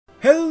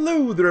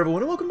Hello there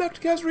everyone and welcome back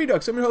to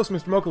Kaiserredux. I'm your host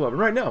Mr. Mokolov, and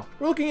right now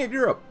we're looking at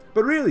Europe.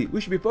 But really, we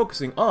should be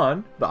focusing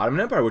on the Ottoman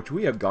Empire, which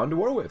we have gone to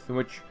war with, in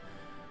which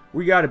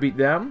we gotta beat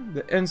them.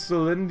 The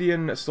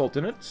Insulindian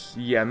Sultanates,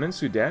 Yemen,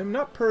 Sudan,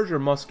 not Persia or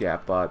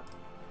Muscat, but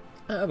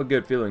I have a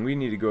good feeling we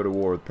need to go to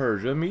war with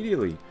Persia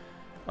immediately.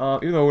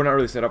 Even though we're not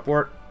really set up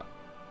for it.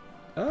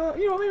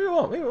 You know, maybe we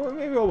won't.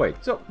 Maybe we'll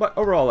wait. So, but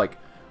overall, like,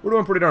 we're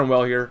doing pretty darn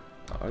well here.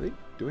 Are they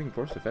doing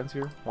forced defense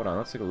here? Hold on,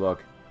 let's take a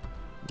look.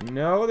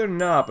 No, they're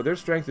not, but their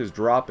strength is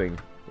dropping,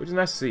 which is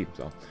nice to see.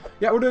 So,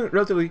 yeah, we're doing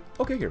relatively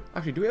okay here.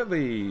 Actually, do we have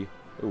a...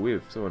 Oh, we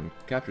have someone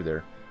captured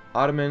there.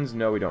 Ottomans?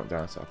 No, we don't.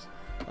 That sucks.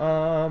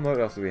 What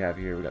else do we have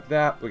here? We got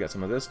that. We got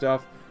some of this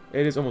stuff.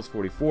 It is almost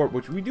 44,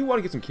 which we do want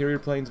to get some carrier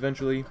planes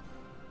eventually.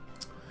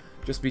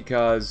 Just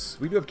because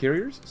we do have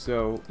carriers,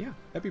 so yeah,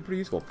 that'd be pretty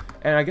useful.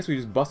 And I guess we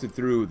just busted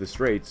through the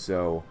straits,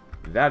 so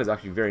that is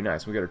actually very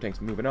nice. We got our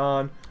tanks moving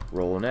on,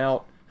 rolling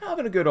out,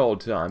 having a good old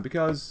time,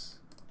 because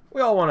we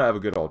all want to have a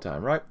good old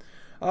time, right?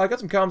 I got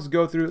some comms to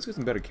go through. Let's get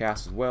some better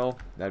casts as well.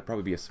 That'd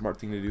probably be a smart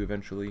thing to do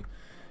eventually.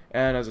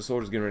 And as the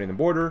soldiers getting ready on the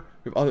border,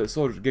 we have other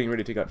soldiers getting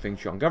ready to take out Feng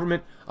Xiang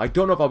government. I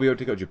don't know if I'll be able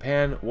to take out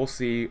Japan. We'll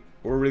see.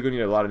 We're really going to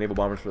need a lot of naval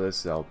bombers for this,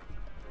 so.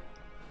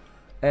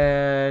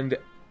 And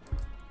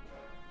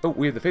oh,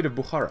 we have the fate of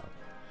Bukhara.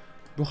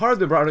 Bukhara,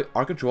 the brought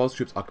our control as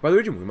troops occupy the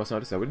region. We must now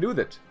decide what to do with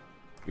it.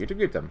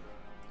 Reintegrate them.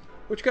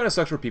 Which kind of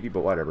sucks for PP,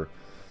 but whatever.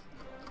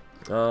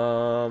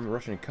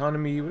 Russian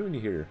economy. What do we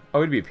need here? Oh,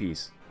 it'd be a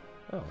peace.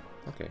 Oh,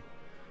 okay.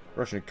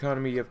 Russian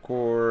economy, of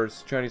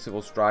course. Chinese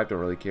civil strife, don't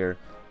really care.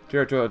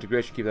 Territorial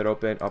integration, keep that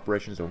open.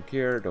 Operations, don't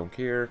care, don't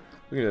care.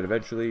 We can do that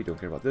eventually, don't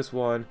care about this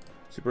one.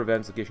 Super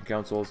events, location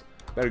councils.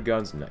 Better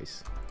guns,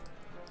 nice.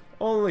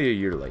 Only a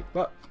year late,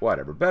 but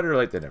whatever. Better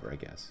late than never, I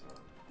guess.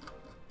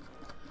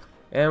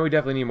 And we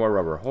definitely need more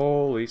rubber.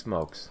 Holy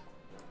smokes.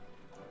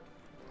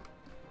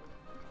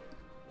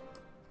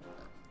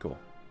 Cool.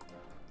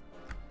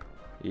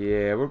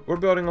 Yeah, we're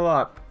building a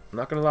lot. I'm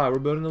not gonna lie, we're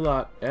building a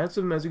lot. And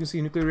some, as you can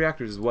see, nuclear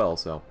reactors as well,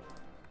 so.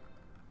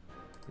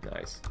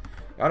 Nice.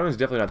 Ottoman's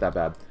definitely not that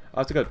bad.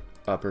 Let's take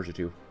out Persia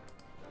too.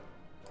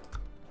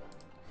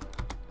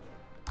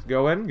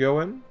 Go in, go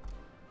in.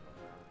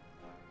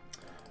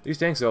 These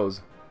tanks,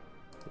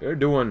 they're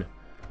doing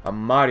a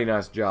mighty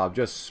nice job,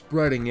 just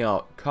spreading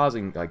out,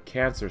 causing like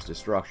cancerous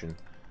destruction.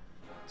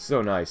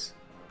 So nice.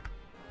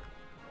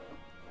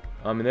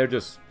 I mean, they're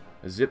just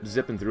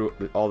zipping through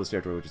all this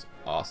territory, which is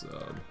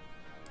awesome.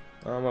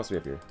 What else do we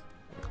have here?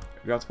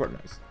 Ground support,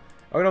 nice.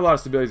 I got a lot of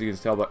stability, as you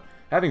can tell, but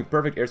having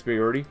perfect air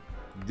superiority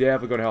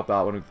definitely going to help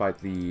out when we fight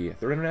the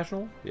Third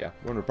International. Yeah,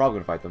 we're probably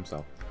going to fight them.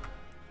 So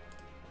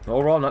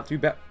overall, not too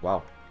bad.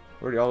 Wow,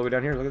 we're already all the way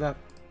down here. Look at that,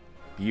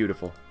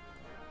 beautiful.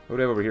 What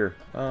do we have over here?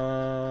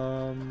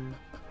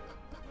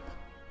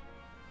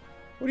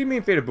 What do you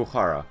mean, fate of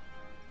Bukhara?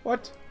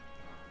 What?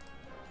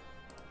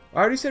 I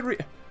already said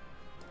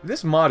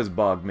this mod is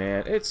bugged,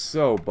 man. It's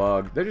so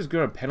bugged. They're just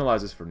gonna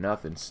penalize us for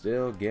nothing.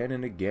 Still, again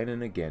and again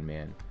and again,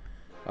 man.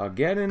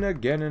 Again and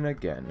again and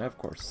again. Of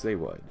course, they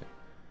would.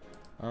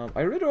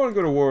 I really don't want to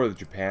go to war with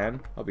Japan.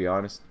 I'll be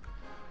honest.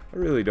 I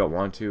really don't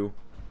want to.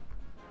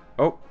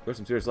 Oh, there's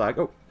some serious lag.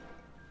 Oh.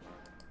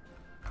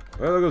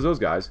 Well, there goes those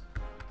guys.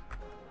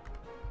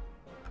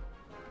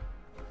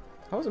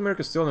 How is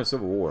America still in a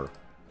civil war?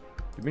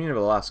 Dominion of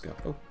Alaska.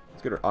 Oh,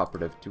 let's get our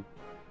operative too.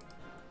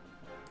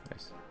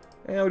 Nice.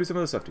 And we'll do some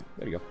of this stuff too.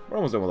 There you go. We're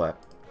almost done with that.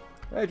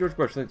 Hey, George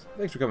Bush,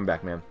 thanks for coming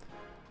back, man.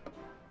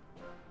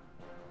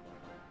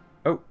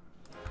 Oh,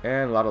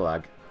 and a lot of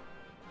lag.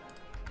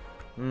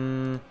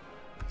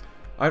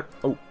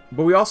 Oh,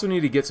 but we also need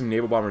to get some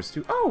naval bombers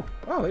too. Oh,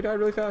 wow, they died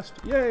really fast.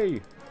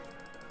 Yay!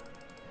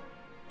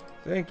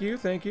 Thank you,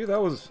 thank you.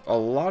 That was a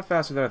lot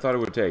faster than I thought it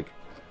would take.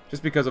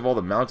 Just because of all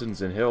the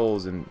mountains and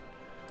hills and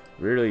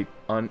really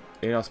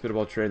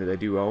inhospitable terrain that they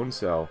do own,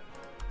 so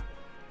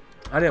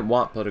I didn't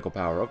want political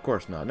power. Of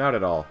course not. Not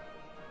at all.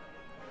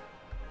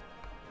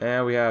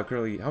 And we have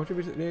currently... How much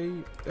every day?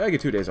 I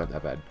get 2 days, not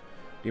that bad.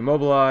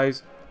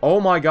 Demobilize. Oh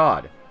my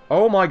god.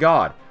 Oh my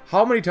god.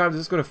 How many times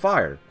is this going to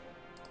fire?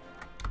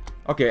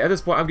 Okay, at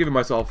this point, I'm giving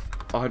myself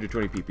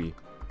 120 PP.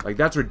 Like,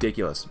 that's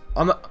ridiculous.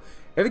 I'm not...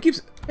 If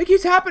it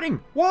keeps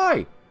happening!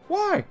 Why?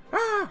 Why?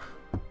 Ah!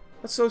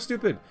 That's so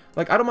stupid.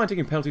 Like, I don't mind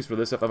taking penalties for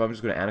this stuff if I'm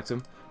just going to annex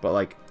them. But,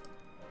 like,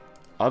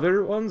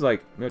 other ones,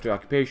 like military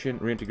occupation,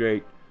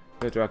 reintegrate,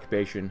 military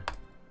occupation,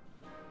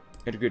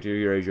 integrate to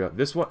Eurasia.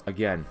 This one,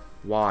 again,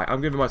 why?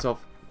 I'm giving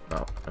myself...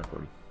 No, not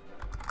 40.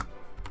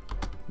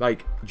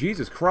 Like,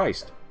 Jesus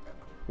Christ.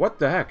 What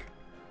the heck?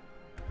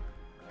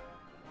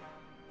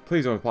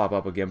 Please don't pop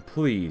up again.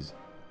 Please.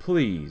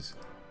 Please.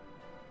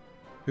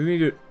 We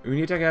need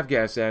to attack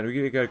Afghanistan.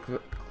 We gotta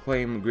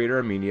claim Greater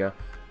Armenia.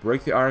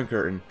 Break the Iron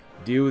Curtain.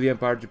 Deal with the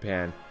Empire of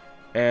Japan.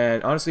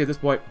 And honestly, at this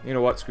point, you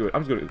know what? Screw it.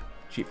 I'm just going to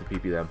cheat for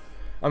PP them.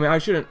 I mean, I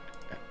shouldn't.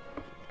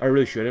 I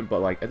really shouldn't.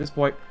 But, like, at this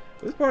point,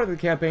 this part of the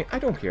campaign, I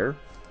don't care.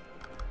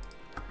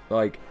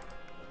 Like,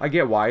 I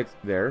get why it's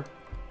there.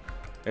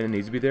 And it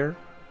needs to be there.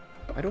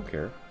 I don't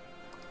care.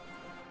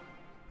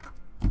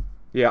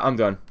 Yeah, I'm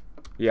done.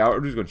 Yeah,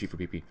 we're just going to cheat for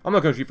PP. I'm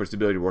not going to cheat for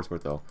stability war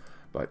sport, though.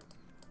 But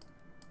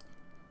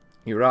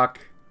Iraq,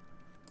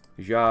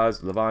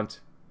 Hijaz, Levant.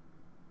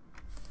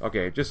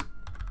 Okay, just...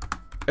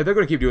 If they're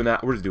going to keep doing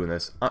that, we're just doing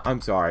this.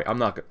 I'm sorry. I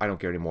don't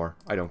care anymore.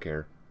 I don't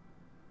care.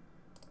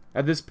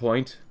 At this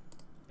point,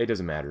 it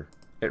doesn't matter.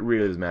 It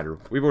really doesn't matter.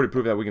 We've already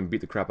proved that we can beat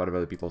the crap out of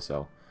other people,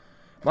 so...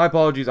 My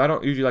apologies. I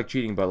don't usually like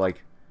cheating, but,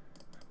 like...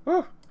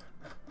 Oh.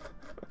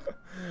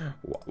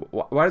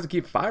 Why does it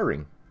keep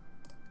firing?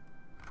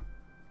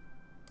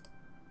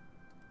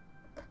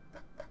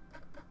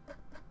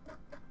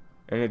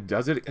 And it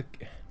does it... Oh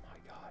my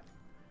god.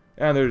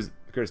 And there's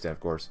Kurdistan, of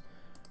course.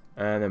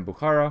 And then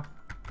Bukhara.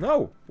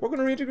 No! We're going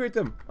to reintegrate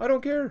them. I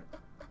don't care.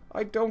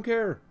 I don't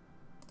care.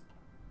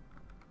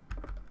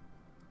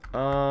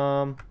 Where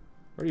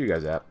are you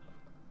guys at?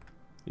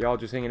 Y'all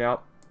just hanging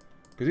out?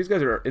 Because these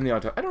guys are in the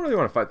Entente. I don't really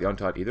want to fight the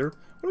Entente either.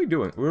 What are we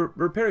doing? We're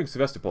repairing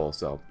Sevastopol,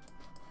 so...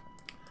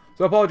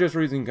 So I apologize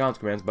for using cons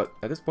commands, but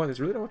at this point, there's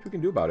really not much we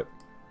can do about it.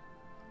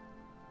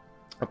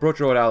 Approach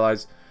road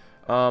allies.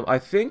 I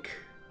think...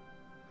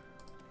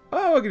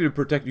 Oh, I can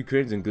protect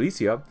Ukrainians in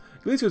Galicia.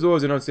 Galicia is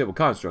always an unstable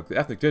construct. The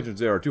ethnic tensions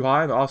there are too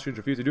high, and the Austrians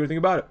refuse to do anything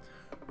about it.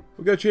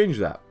 We've got to change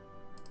that.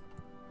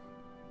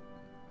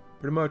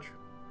 Pretty much.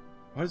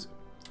 Why is...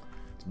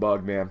 It's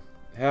bugged, man.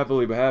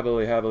 Heavily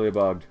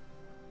bugged.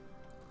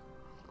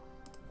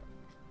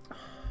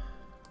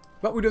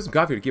 But we do some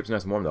coffee to keep us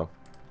nice and warm, though.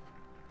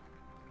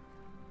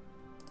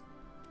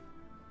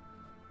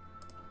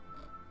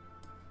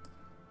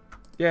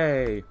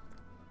 Yay!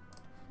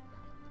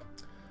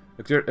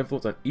 Exert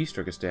influence on East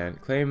Turkestan.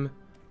 Claim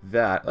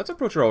that. Let's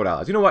approach our old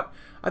allies. You know what?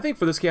 I think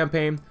for this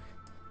campaign,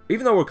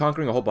 even though we're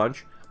conquering a whole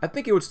bunch, I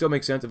think it would still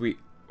make sense if we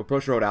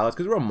approach our old allies,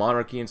 because we're a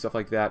monarchy and stuff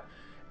like that.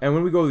 And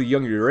when we go to the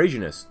young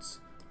Eurasianists,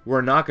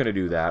 we're not going to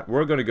do that.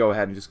 We're going to go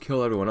ahead and just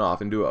kill everyone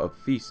off and do a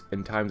feast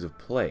in times of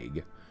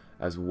plague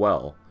as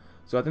well.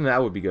 So I think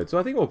that would be good. So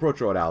I think we'll approach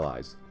our old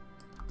allies.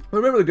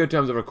 Remember the good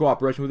times of our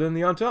cooperation within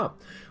the Entente.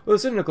 With the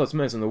St. Nicholas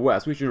menace in the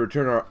west, we should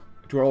return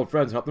to our old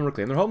friends and help them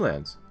reclaim their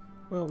homelands.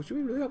 Well, should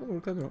we really help them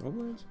reclaim their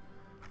homelands?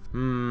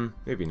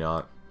 Maybe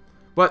not.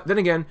 But then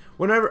again,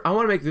 whenever I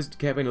want to make this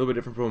campaign a little bit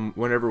different from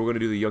whenever we're going to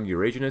do the young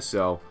Eurasianists,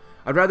 so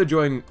I'd rather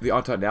join the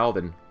Entente now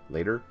than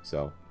later.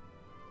 So,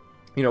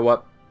 you know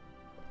what?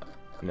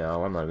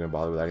 No, I'm not going to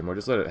bother with that anymore.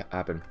 Just let it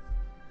happen.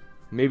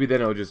 Maybe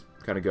then it'll just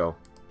kind of go.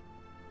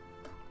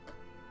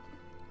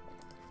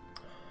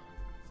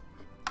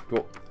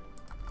 Cool.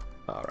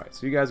 Alright,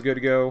 so you guys good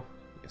to go?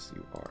 Yes,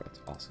 you are. That's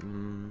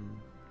awesome.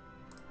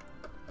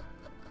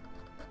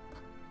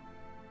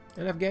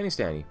 And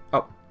Afghanistan.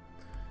 Oh.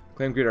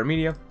 Claim Great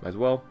Armenia as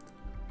well.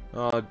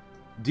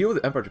 Deal with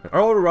the Empire of Japan.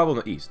 Our older rival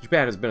in the east.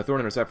 Japan has been a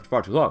thorn in our side for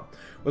far too long.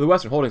 With the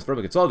Western holdings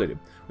firmly consolidated,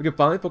 we can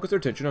finally focus our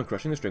attention on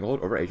crushing the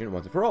stranglehold over Asia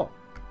once and for all.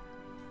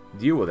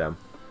 Deal with them.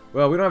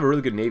 Well, we don't have a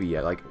really good navy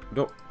yet.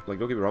 Don't get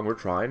me wrong, we're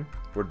trying.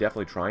 We're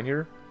definitely trying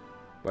here.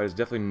 But it's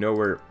definitely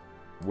nowhere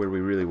where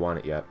we really want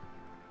it yet.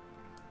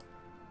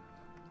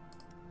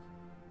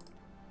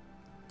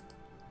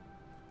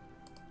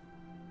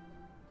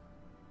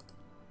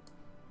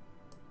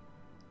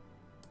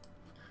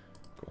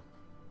 Cool.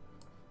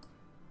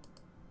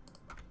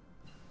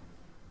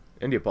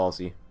 India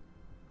policy.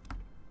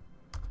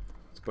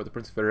 Support the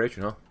Prince of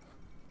Federation, huh?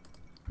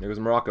 There goes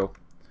Morocco.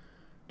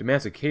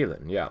 Demands of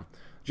Kalen, yeah.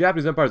 The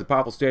Japanese Empire is a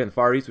powerful state in the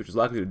Far East, which is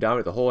likely to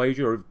dominate the whole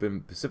Asia or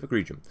even Pacific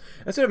region.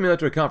 Instead of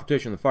military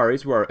confrontation in the Far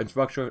East, where our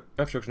infrastructure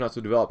not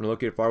so developed and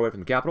located far away from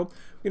the capital,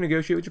 we can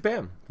negotiate with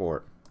Japan for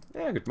it.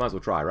 Yeah, might as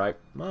well try, right?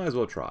 Might as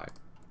well try.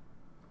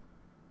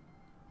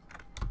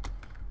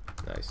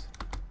 Nice.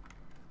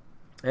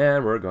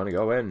 And we're going to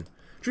go in.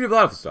 Treaty of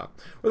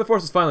Vladivostok, where the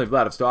forces finally of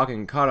Vladivostok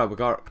and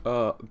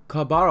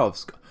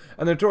Khabarovsk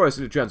and the notorious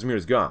city of Transmir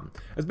is gone.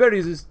 It's better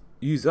to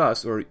use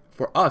us, or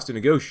for us to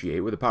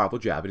negotiate with the powerful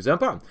Japanese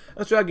Empire.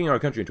 As dragging our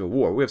country into a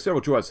war, we have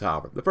several choices,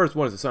 however. The first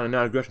one is to sign a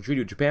non-aggression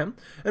treaty with Japan,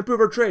 and prove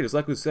our trade is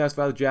likely to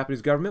satisfy the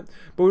Japanese government,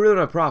 but we really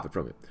don't have profit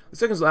from it. The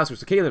second is to ask for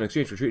Sakhalin in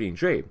exchange for treaty and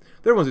trade.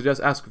 The third one is to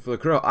just ask for the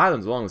Kuril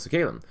Islands along with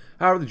Sakhalin.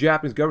 However, the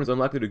Japanese government is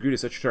unlikely to agree to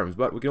such terms,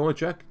 but we can only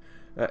check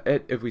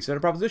it if we send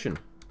a proposition.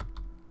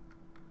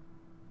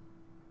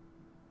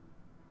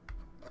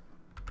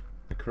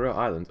 The Kuril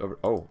Islands over...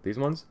 Oh, these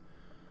ones?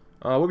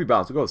 We'll be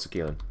balanced. We'll go with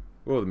Sakhalin.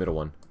 We'll go with the middle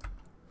one.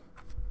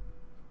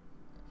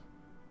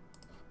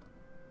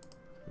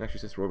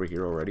 Actually, since we're over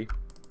here already.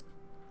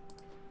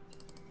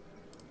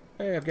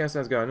 Hey,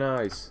 Afghanistan's gone.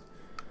 Nice.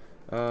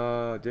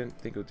 Didn't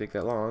think it would take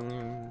that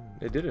long.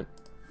 It didn't.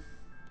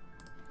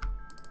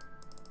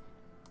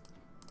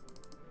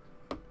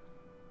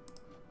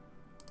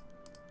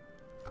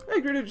 Hey,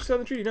 agreed to sign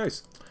the treaty.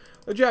 Nice.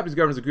 The Japanese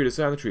government has agreed to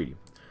sign the treaty.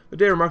 The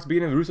day marks the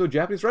beginning of the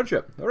Russo-Japanese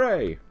friendship.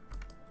 Hooray!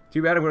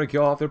 Too bad I'm going to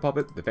kill off their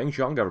puppet, the Feng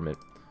Xiang government.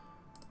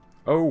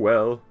 Oh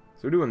well.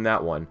 So we're doing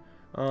that one.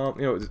 You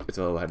know, it's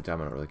a little ahead of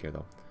time. I don't really care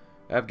though.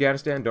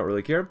 Afghanistan, don't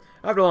really care.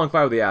 After a long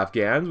fight with the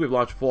Afghans, we've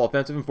launched a full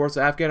offensive and forced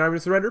the Afghan army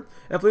to surrender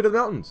and flee to the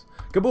mountains.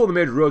 Kabul and the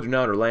major roads are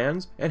now in our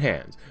lands and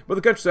hands, but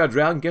the countryside is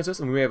rallying against us,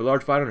 and we may have a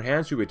large fight on our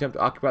hands should we attempt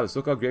to occupy the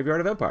so-called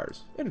graveyard of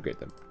empires. Integrate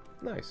them.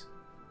 Nice.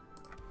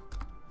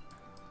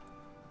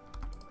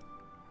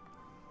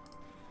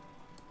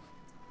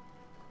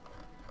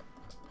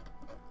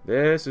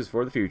 This is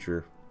for the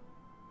future.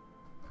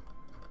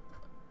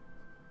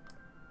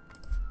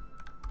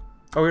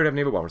 Oh, we already have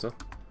naval bombers, huh?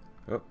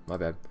 Oh, my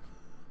bad.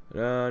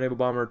 Naval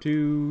bomber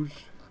 2s.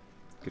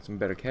 Get some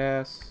better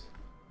casts.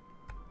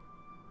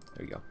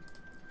 There you go.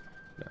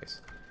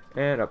 Nice.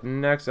 And up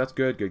next, that's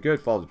good, good, good.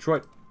 Fall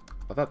Detroit.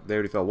 I thought they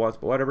already fell once,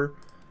 but whatever.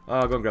 Go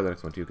and grab the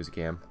next one too, because you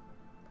can.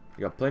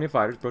 You got plenty of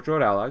fighters, approach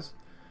allies.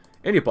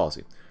 India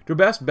policy. To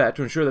best bet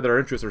to ensure that our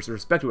interests are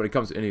respected when it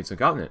comes to Indian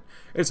subcontinent.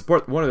 It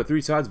support one of the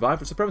 3 sides vying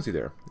for supremacy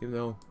there. Even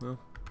though, well,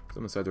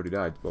 some of the sides already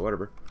died, but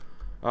whatever.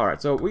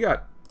 Alright, so we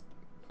got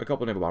a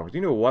couple of naval bombers.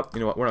 You know what?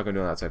 We're not going to do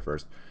on that side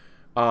first.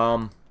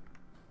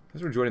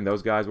 As we're joining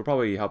those guys, we'll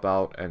probably help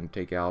out and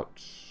take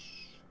out...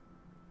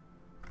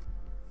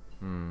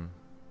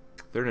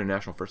 Third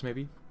International first,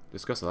 maybe?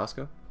 Discuss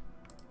Alaska?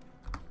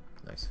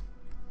 Nice.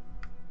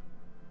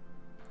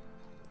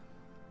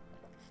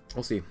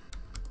 We'll see.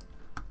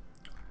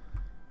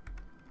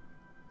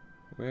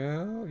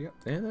 Well, yeah,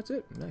 and that's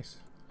it. Nice.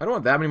 I don't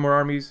want that many more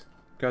armies,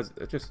 because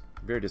it's just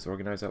very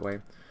disorganized that way.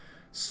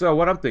 So,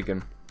 what I'm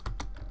thinking,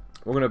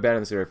 we're going to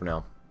abandon this area for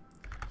now.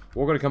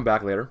 We're going to come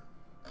back later.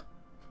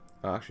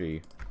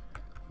 Actually,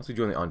 let's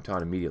join the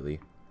Entente immediately.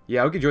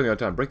 Yeah, we can join the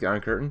Entente. Break the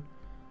Iron Curtain.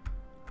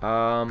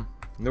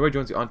 Nobody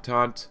joins the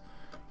Entente.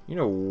 You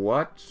know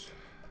what?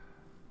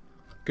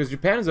 Because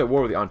Japan is at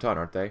war with the Entente,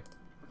 aren't they?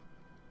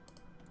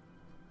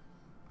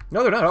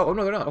 No, they're not. Oh,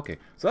 no, they're not. Okay,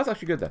 so that's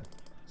actually good then.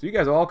 So you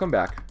guys all come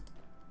back.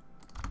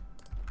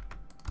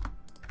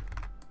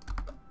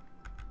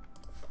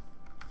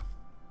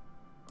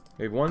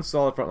 We have one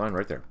solid front line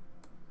right there.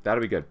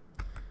 That'll be good.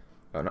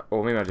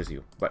 Oh, maybe not just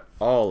you, but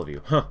all of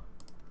you. Huh.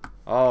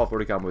 All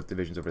 40 combat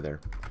divisions over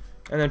there.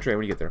 And then train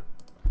when you get there.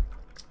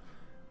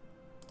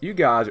 You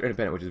guys are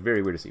independent, which is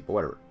very weird to see, but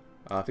whatever.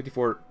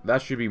 54,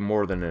 that should be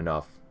more than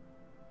enough.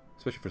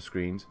 Especially for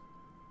screens.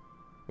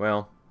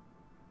 Well,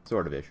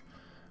 sort of-ish.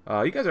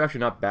 You guys are actually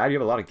not bad. You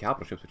have a lot of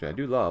capital ships, which I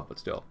do love, but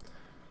still.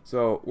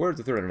 So, where's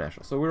the Third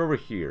International? So, we're over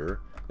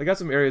here. They got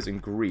some areas in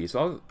Greece. So,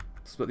 I'll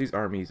split these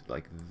armies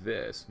like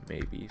this,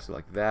 maybe. So,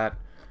 like that.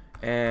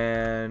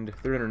 And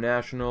Third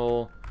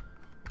International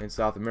in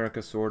South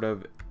America, sort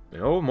of.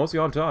 No, mostly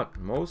Entente.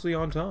 Mostly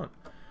Entente.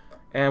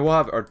 And we'll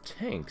have our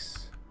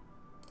tanks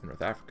in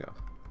North Africa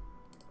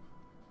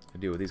to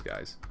deal with these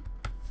guys.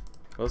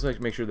 Well, let's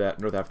make sure that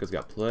North Africa's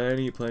got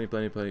plenty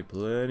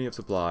of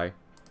supply.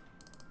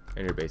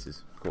 And your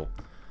bases. Cool.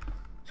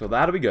 So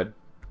that'll be good.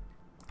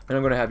 And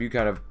I'm going to have you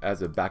kind of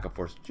as a backup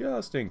force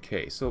just in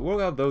case. So we'll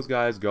have those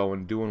guys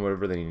going, doing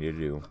whatever they need to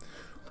do.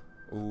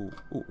 Ooh.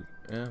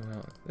 Yeah,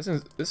 well,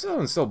 this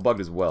one's still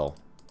bugged as well.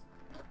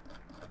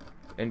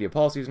 India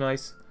policy is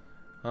nice.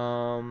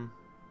 Clean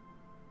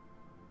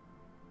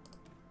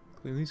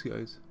these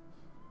guys.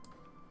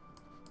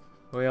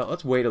 Oh yeah,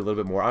 let's wait a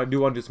little bit more. I do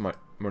want to do some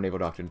more naval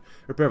doctrine.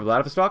 Repair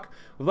Vladivostok.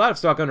 With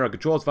Vladivostok under our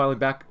control,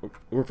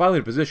 we're finally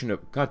in a position to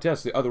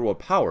contest the other world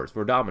powers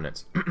for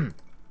dominance.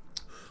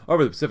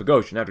 Over the Pacific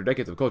Ocean, after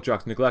decades of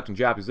Kolchak's neglect and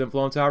Japanese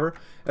influence, however,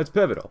 it's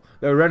pivotal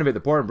that we renovate the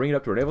port and bring it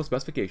up to our naval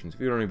specifications.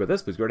 If you don't know about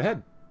this, please go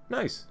ahead.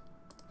 Nice.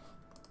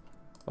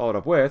 Followed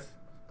up with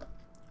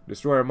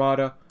Destroyer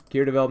Armada,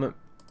 carrier development.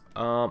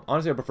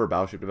 Honestly, I prefer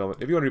battleship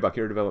development. If you want to read about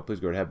carrier development, please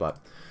go ahead. But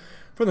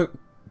from the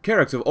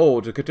Carracks of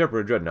old to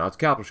contemporary dreadnoughts,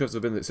 capital ships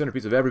have been the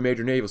centerpiece of every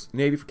major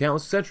navy for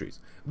countless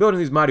centuries. Building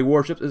these mighty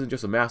warships isn't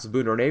just a massive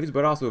boon to our navies,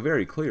 but also a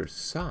very clear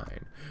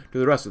sign to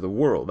the rest of the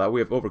world that we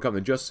have overcome the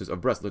injustices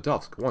of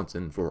Brest-Litovsk once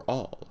and for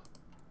all.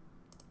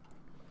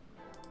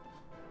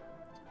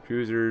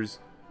 Cruisers,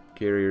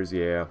 carriers,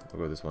 yeah, I'll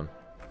go with this one.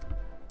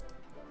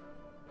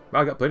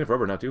 Wow, I got plenty of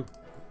rubber now too.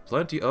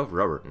 Plenty of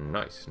rubber.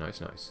 Nice, nice,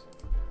 nice.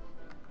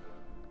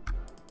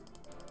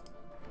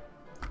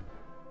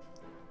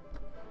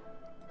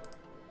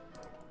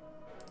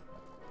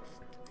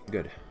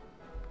 Good.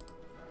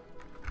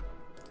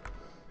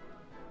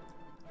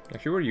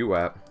 Actually, where are you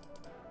at?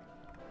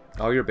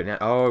 Oh, you're Banat.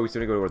 Oh, we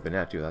still need to go to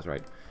Banat too. That's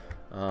right.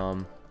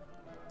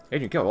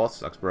 Agent Kill. Well,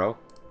 sucks, bro.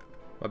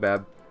 My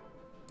bad.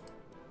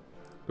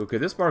 Ooh, could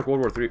this spark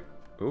World War III?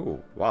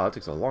 Ooh, wow, that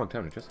takes a long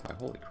time to justify.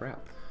 Holy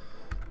crap.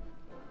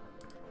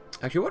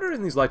 Actually, what are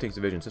in these light tanks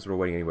divisions? Since we're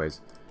waiting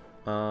anyways.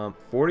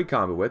 40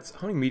 combat widths.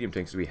 How many medium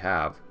tanks do we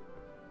have?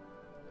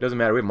 Doesn't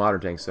matter. We have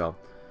modern tanks, so.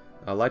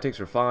 Light tanks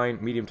are fine.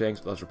 Medium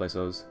tanks, let's replace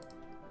those.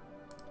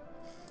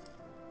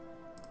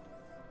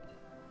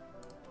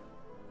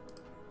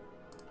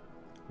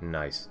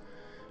 Nice.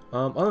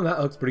 Other than that,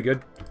 looks pretty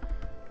good.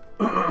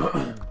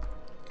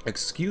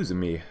 Excuse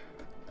me.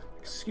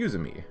 Excuse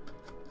me.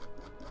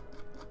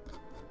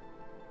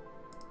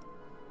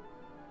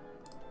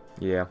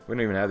 Yeah, we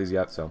don't even have these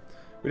yet, so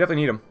we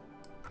definitely need them.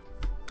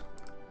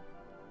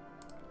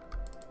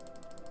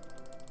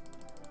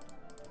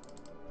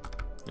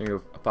 There you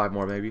go, 5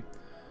 more maybe.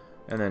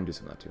 And then do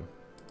some of that too.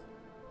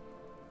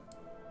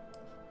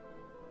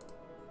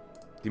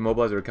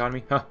 Demobilize our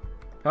economy? Huh.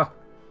 Huh.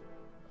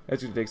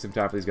 It's going to take some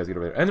time for these guys to get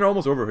over there. And they're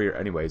almost over here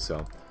anyway,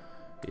 so.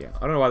 Yeah.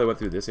 I don't know why they went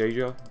through this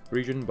Asia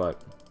region,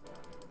 but.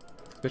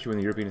 Especially when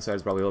the European side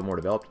is probably a little more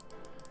developed.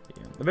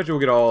 Yeah. Eventually we'll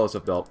get all this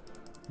stuff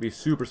Be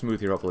super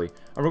smooth here, hopefully.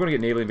 And we're going to get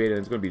naval invaded, and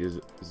it's going to be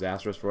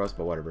disastrous for us,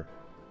 but whatever.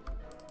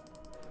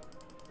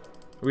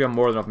 We have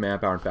more than enough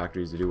manpower and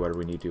factories to do whatever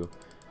we need to.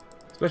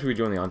 Especially if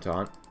we join the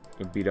Entente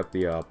and beat up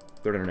the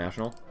Third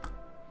International.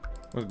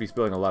 We'll be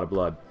spilling a lot of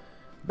blood.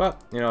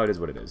 But, you know, it is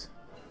what it is.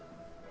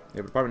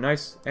 Naval Department,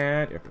 nice.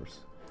 And Air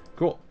Force.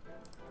 Cool.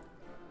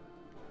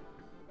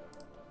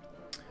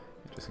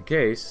 Just in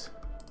case.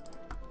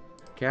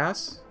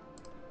 Cass,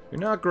 you're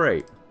not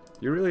great.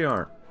 You really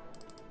aren't.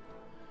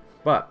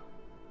 But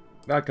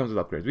that comes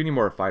with upgrades. We need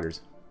more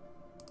fighters.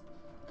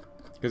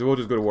 Because we'll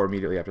just go to war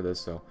immediately after this,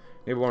 so.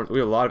 Naval bombers. We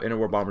have a lot of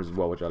inter-war bombers as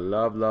well, which I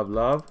love, love,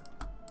 love.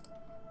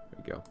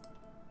 There we go.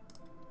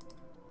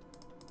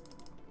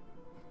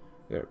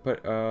 There,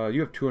 but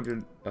you have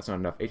 200. That's not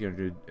enough.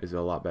 1800 is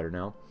a lot better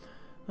now.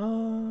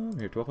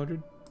 Here,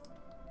 1200.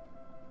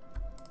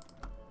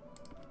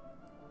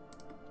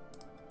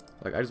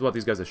 Like, I just want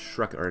these guys to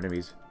Shrek our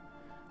enemies.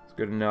 It's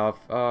good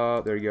enough.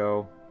 There you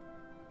go.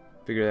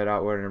 Figure that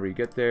out whenever you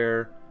get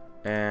there.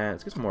 And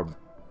let's get some more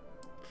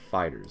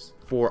fighters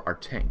for our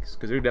tanks,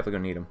 because we're definitely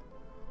going to need them.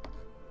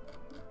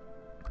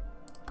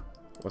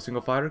 A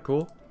single fighter,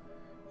 cool.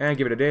 And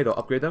give it a day, they'll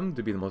upgrade them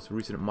to be the most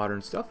recent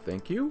modern stuff.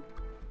 Thank you.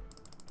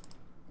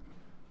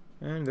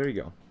 And there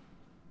you go.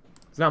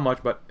 It's not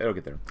much, but it'll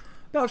get there.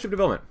 Battleship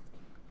development.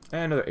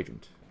 And another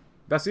agent.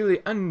 Vasily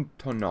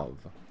Antonov.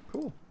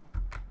 Cool.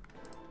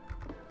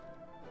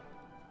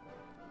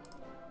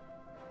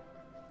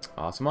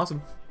 Awesome,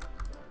 awesome.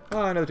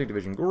 Another tank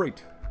division.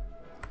 Great.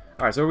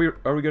 Alright, so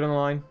are we good on the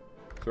line?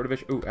 Sort of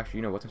ish. Ooh, actually,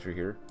 you know what? Since you're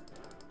here.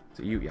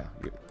 So you, yeah,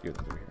 you're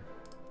over here.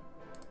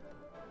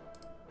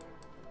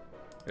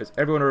 Is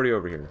everyone already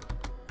over here?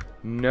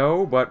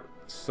 No, but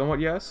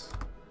somewhat yes.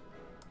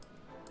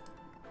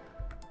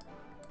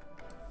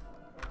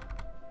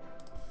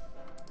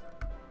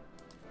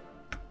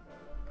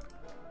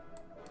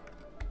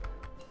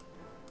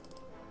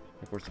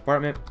 Air Force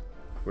Department.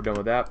 We're done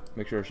with that.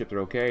 Make sure our ships are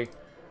okay.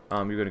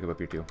 You're gonna come up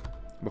here too.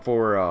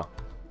 Before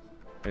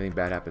anything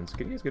bad happens.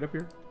 Can you guys get up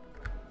here?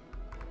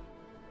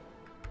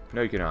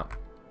 No, you cannot.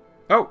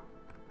 Oh!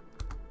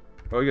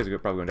 Oh, you guys are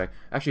probably gonna die.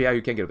 Actually, yeah,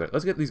 you can get up there.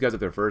 Let's get these guys up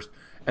there first,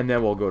 and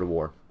then we'll go to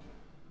war.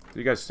 So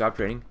you guys stop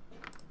training.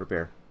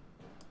 Prepare.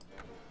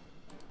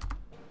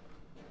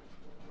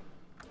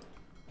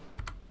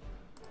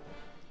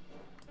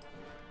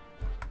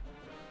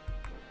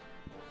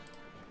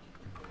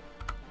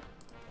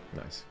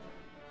 Nice.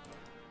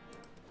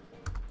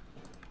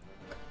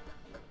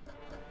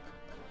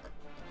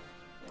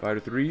 Fighter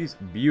 3s,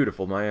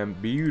 beautiful, man,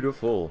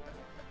 beautiful.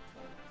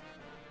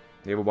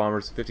 Naval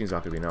bombers, 15 is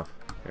not gonna be enough.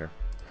 Here,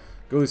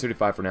 go to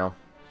 35 for now.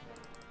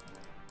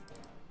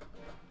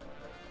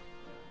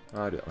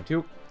 Do that one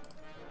too.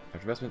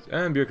 After investments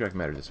and bureaucratic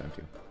matters this time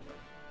too.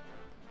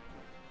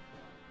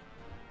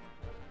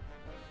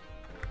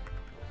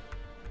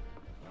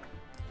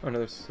 Oh,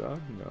 another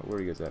sub? No, where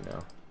are you guys at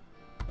now?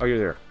 Oh, you're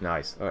there.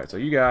 Nice. All right, so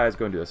you guys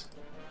go and do this.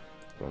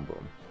 Boom,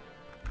 boom.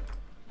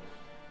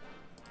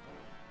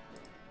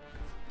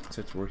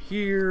 Since we're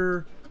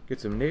here,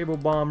 get some naval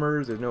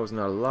bombers. I know it's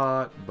not a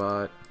lot,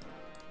 but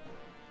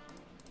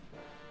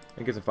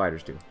and get some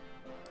fighters too.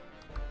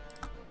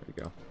 There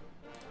you go.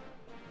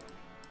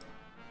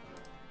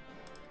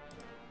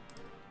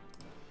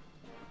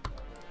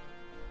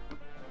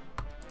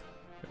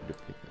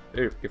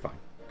 There, you're fine.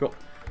 Cool.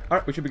 All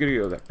right, we should be good to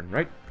go there,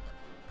 right?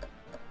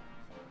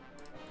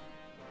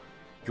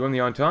 Join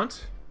the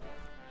Entente.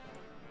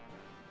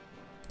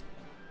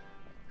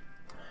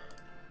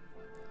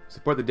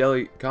 Support the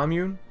Delhi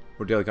Commune?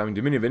 Or Delhi Commune?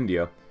 Dominion of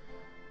India?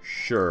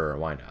 Sure,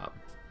 why not?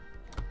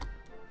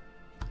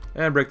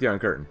 And break the Iron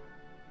Curtain.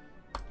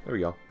 There we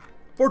go.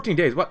 14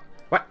 days, what?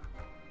 What?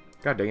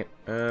 God dang it.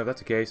 If that's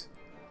the case.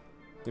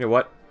 You know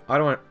what? I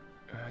don't want...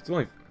 it's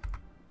only...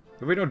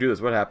 If we don't do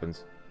this, what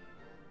happens?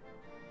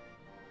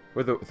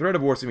 With the threat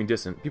of war seeming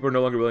distant, people are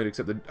no longer willing to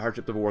accept the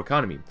hardships of a war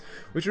economy.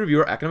 We should review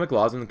our economic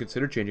laws and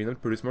consider changing them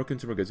to produce more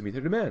consumer goods to meet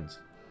their demands.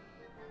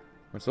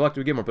 When selected,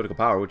 we get more political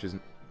power, which is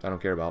I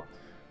don't care about.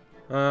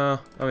 I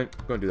mean,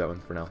 go and do that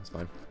one for now. It's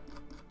fine.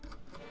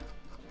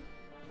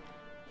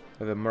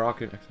 The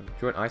Moroccan...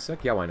 Join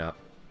ISEC? Yeah, why not?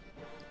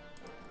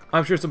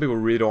 I'm sure some people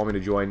really don't want me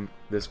to join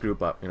this group,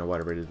 but, you know,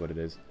 whatever, it is what it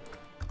is.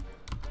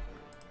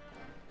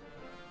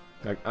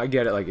 Like, I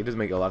get it, like, it doesn't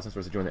make a lot of sense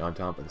for us to join the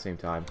Entente, but at the same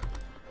time.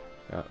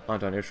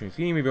 Entente airstream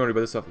scheme, if you want to do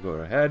this stuff, go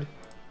ahead.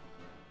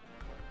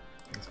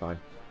 That's fine.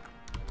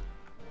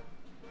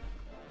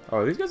 Oh,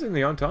 are these guys in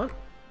the Entente?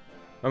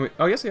 I mean,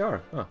 oh, yes, they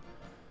are. Huh.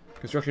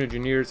 Construction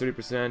engineers,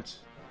 30%.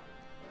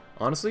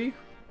 Honestly,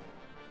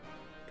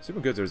 consumer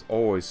goods are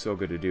always so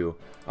good to do.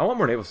 I want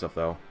more naval stuff,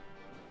 though.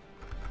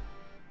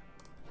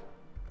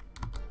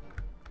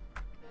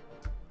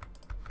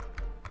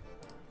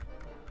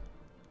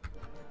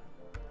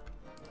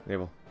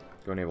 Naval.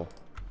 Go naval.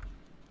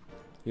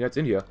 Yeah, it's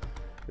India.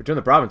 Return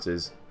the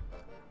provinces.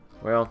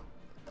 Well,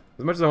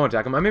 as much as I want to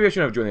attack them, maybe I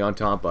shouldn't have joined the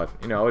Entente, but,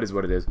 you know, it is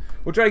what it is.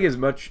 We'll try to get as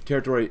much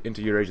territory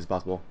into Eurasia as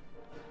possible.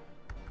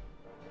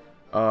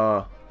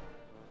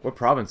 What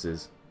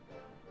provinces?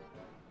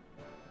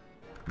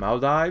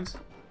 Maldives?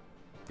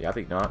 Yeah, I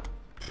think not.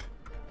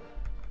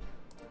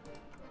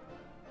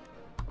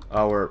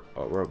 Oh,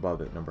 we're above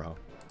the number. Oh,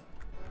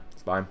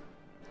 it's fine.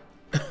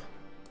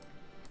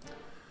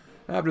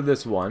 After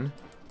this one,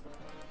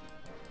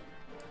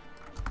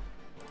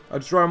 a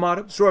destroyer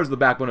armada. Destroyers are the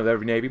backbone of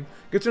every navy.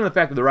 Considering the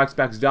fact that the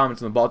Reichspak's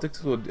dominance in the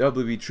Baltics will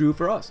doubly be true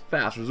for us.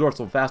 Fast,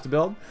 resourceful, fast to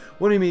build.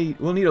 We'll need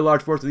a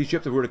large force of these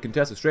ships if we're to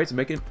contest the straits and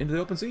make it into the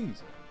open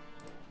seas.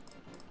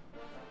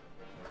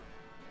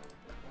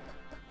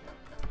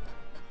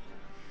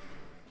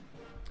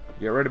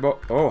 Get ready to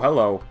oh,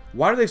 hello.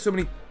 Why do they have so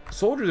many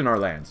soldiers in our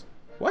lands?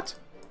 What?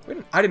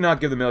 I did not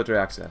give them military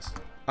access.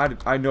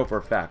 I know for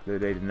a fact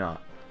that they did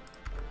not.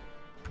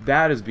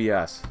 That is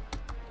BS.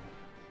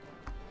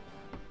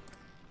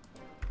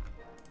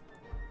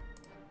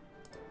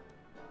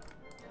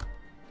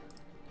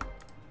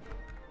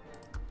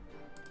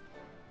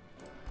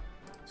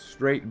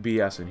 Straight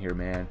BS in here,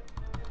 man.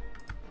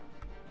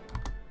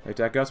 They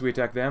attack us, we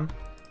attack them.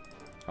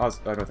 Oh,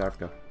 it's North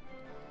Africa.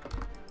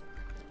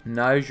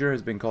 Niger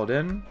has been called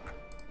in.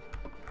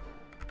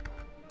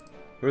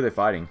 Who are they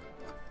fighting?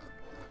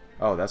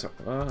 Oh, that's...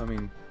 I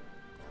mean...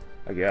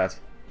 I guess.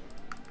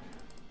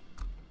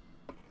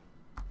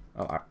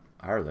 Oh,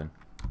 Ireland.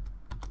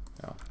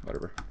 Oh,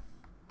 whatever.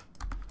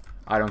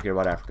 I don't care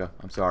about Africa.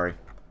 I'm sorry.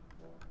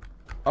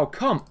 Oh,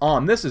 come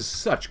on. This is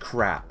such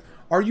crap.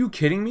 Are you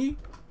kidding me?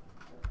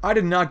 I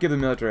did not give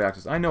them military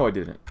access. I know I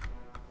didn't.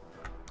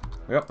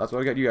 Yep, that's why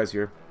I got you guys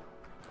here.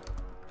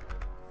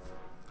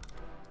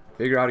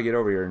 Figure out how to get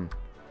over here and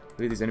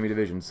lead these enemy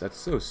divisions. That's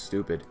so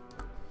stupid.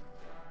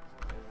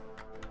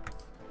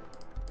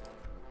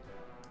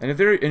 And if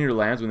they're in your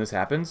lands when this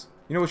happens,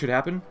 you know what should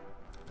happen?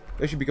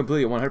 They should be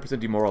completely 100%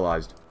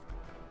 demoralized.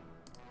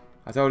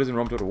 That's how it is in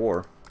Rome Total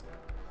War.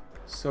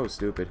 So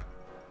stupid.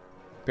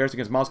 Paris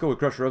against Moscow would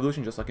crush the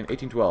revolution just like in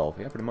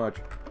 1812. Yeah, pretty much.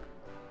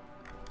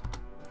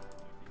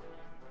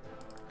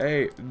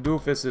 Hey,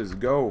 doofuses,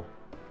 go.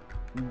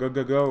 Go,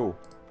 go, go.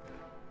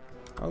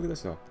 Oh, look at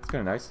this, though. It's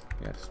kind of nice.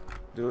 Yeah, just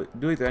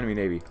delete the enemy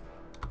navy.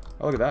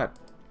 Oh, look at that.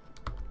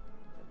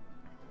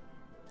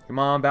 Come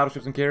on,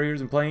 battleships and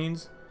carriers and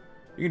planes.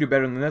 You can do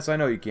better than this. I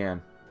know you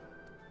can.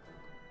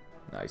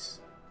 Nice.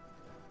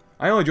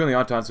 I only joined the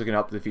Entente so I can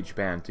help defeat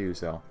Japan, too,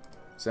 so.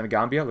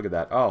 Senegambia, look at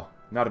that. Oh,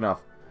 not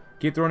enough.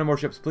 Keep throwing in more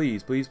ships,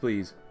 please, please,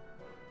 please.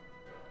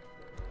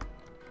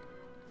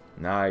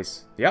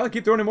 Nice. Yeah,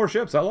 keep throwing in more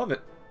ships. I love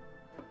it.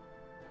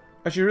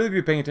 I should really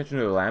be paying attention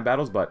to the land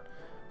battles, but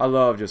I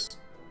love just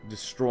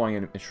destroying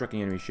and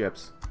shrinking enemy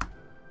ships.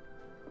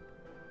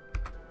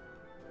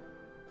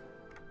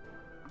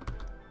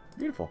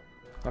 Beautiful.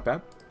 Not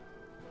bad.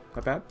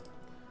 Not bad.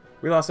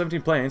 We lost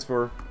 17 planes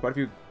for quite a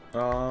few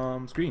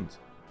screens.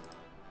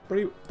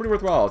 Pretty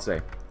worthwhile, I'd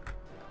say.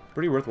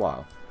 Pretty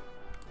worthwhile.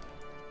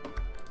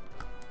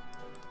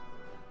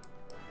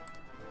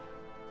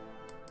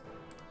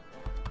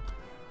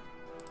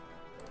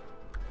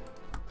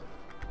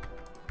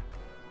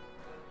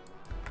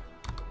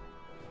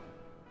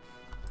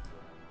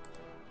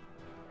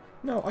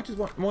 No, I just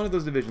want one of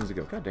those divisions to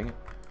go. God dang it.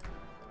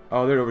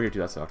 Oh, they're over here too.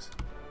 That sucks.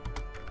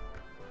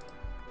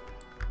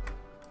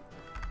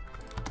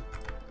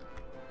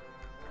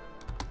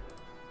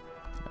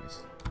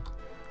 Nice.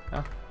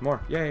 Ah,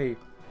 more. Yay.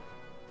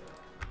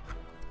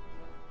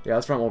 Yeah,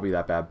 this front won't be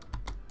that bad.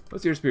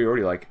 What's your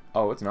superiority like?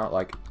 Oh, it's not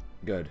like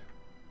good.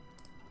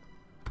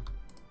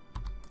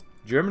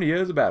 Germany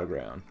is a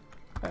battleground.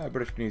 Ah,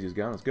 British Tunisia's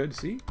gone. That's good to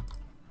see.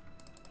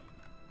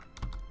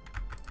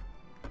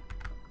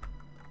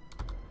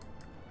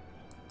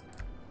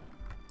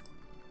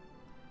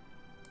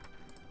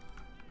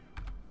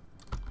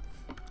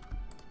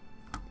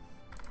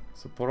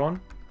 Saporon.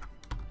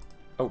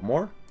 Oh,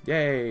 more?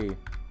 Yay!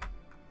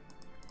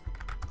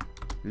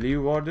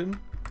 Leeuwarden.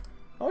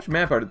 How much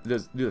manpower do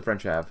the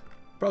French have?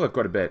 Probably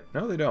quite a bit.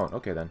 No, they don't.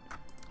 Okay, then.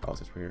 Oh,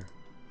 it's over here.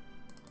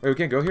 Wait, we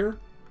can't go here?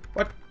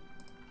 What?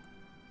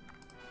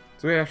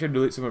 So we actually have to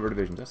delete some of our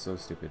divisions. That's so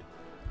stupid.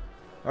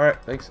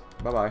 Alright, thanks.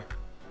 Bye-bye.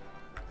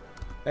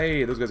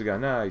 Hey, those guys are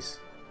gone. Nice.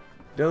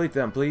 Delete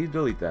them, please.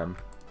 Delete them.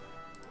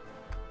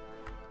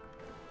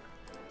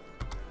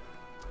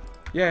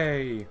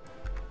 Yay!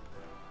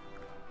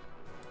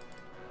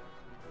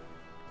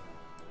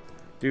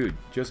 Dude,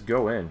 just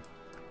go in.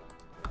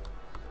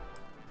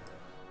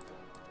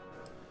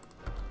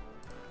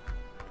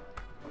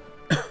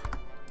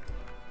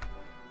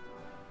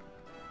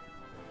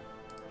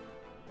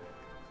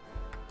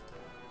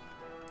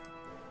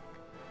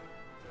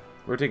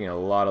 We're taking a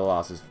lot of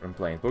losses from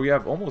planes, but we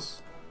have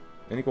almost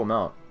an equal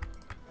amount.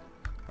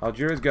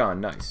 Algeria's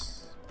gone.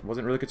 Nice.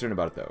 Wasn't really concerned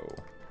about it, though.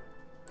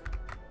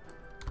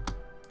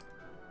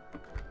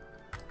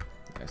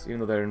 Nice. Even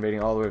though they're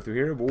invading all the way through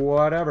here, but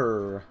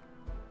whatever.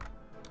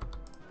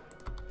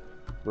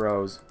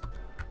 Bros.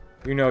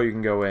 You know you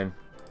can go in.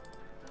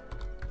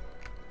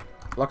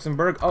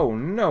 Luxembourg? Oh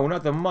no,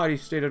 not the mighty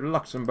state of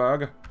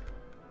Luxembourg.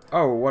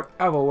 Oh,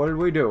 whatever will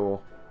we do?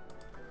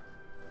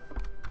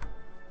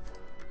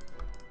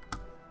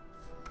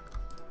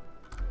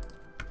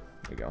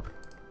 There you go.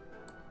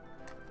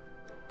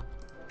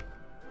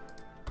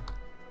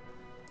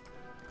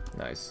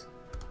 Nice.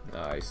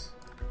 Nice.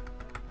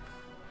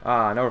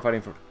 Ah, now we're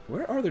fighting for...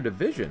 Where are their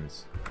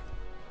divisions?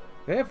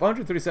 They have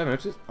 137,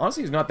 which is,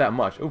 honestly is not that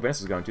much. Oh, Venice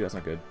is going too. That's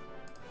not good.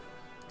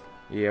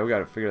 Yeah, we got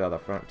to figure that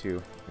out front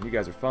too. And you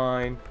guys are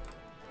fine.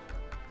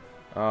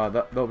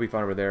 They'll be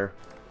fine over there.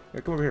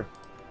 Hey, come over here.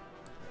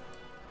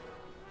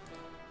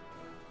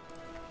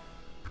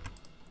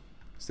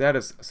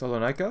 Status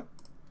Salonika.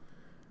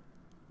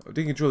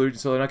 Taking control of the region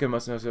Salonika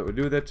must know what to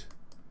do with it.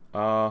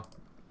 I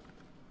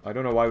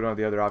don't know why we don't have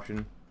the other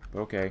option, but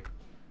okay.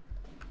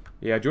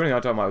 Yeah, joining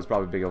Automa was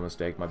probably a big old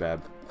mistake. My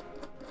bad.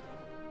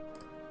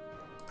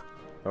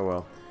 Oh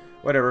well.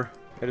 Whatever.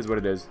 It is what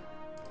it is.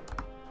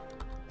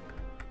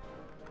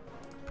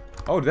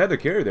 Oh, they have the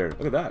carrier there.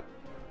 Look at that.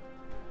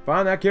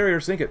 Find that carrier,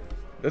 sink it.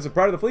 That's a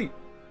part of the fleet.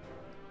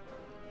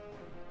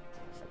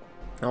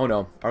 Oh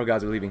no, our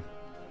guys are leaving.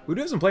 We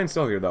do have some planes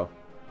still here, though.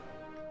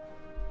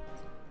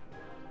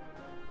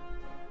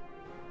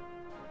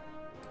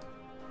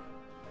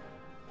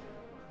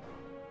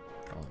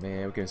 Oh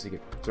man, we can't sink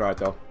it. It's alright,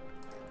 though.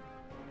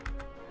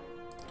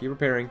 Keep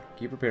repairing.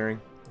 Keep repairing.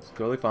 It's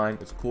totally fine.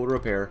 It's cool to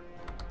repair.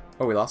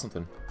 Oh, we lost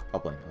something. Oh,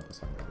 plane. Oh, that's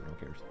fine. No one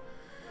cares.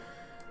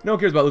 No one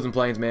cares about losing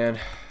planes, man.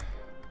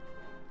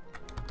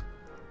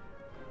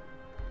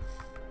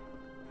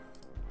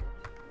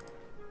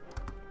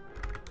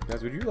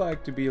 Guys, would you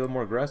like to be a little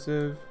more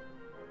aggressive?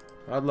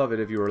 I'd love it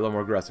if you were a little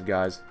more aggressive,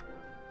 guys.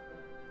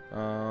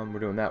 We're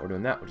doing that,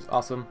 which is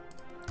awesome.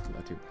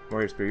 Not too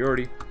more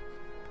superiority.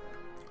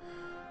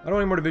 I don't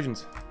want any more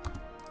divisions.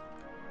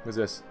 What's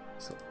this?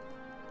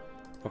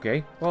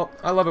 Okay, well,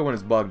 I love it when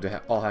it's bugged to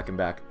all hacking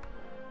back.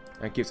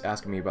 And it keeps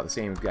asking me about the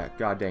same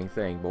god dang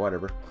thing, but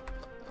whatever.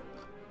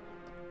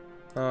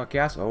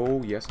 Cass?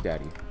 Oh, yes,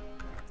 daddy.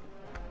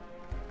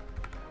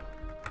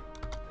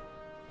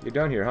 You're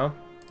down here, huh?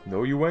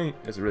 No, you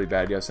ain't. That's a really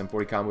bad idea. Some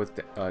 40 combat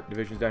with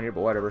divisions down here,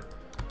 but whatever.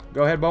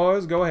 Go ahead,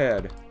 boys. Go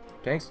ahead.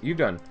 Tanks, you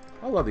done.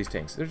 I love these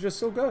tanks. They're just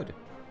so good.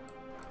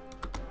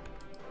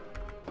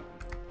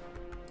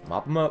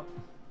 Mop them up.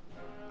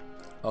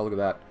 Oh, look at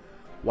that.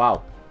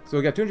 Wow. So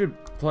we got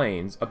 200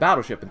 planes, a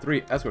battleship, and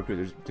 3 escort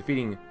cruisers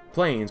defeating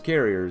planes,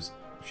 carriers,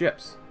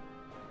 ships.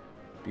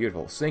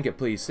 Beautiful. Sink it,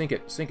 please. Sink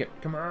it. Sink it.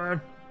 Come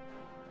on.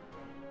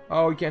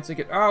 Oh, you can't sink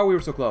it. Oh, we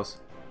were so close.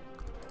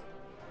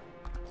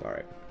 It's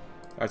alright.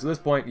 Alright, so at this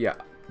point, yeah,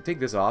 take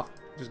this off.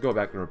 Just go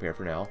back and repair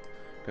for now.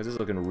 Because this is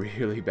looking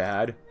really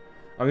bad.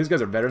 I mean, these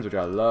guys are veterans, which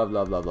I love,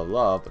 love, love, love,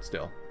 love, but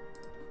still.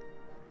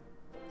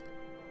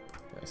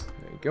 Nice.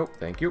 There you go.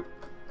 Thank you.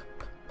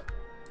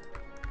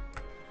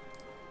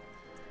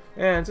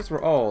 And since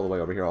we're all the way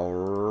over here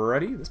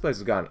already, this place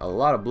has gotten a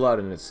lot of blood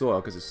in its soil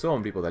because there's so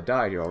many people that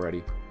died here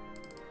already.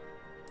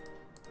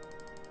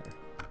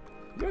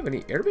 Do you have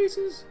any air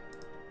bases?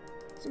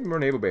 Some more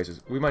naval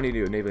bases. We might need to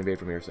do a naval invade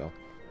from here, so.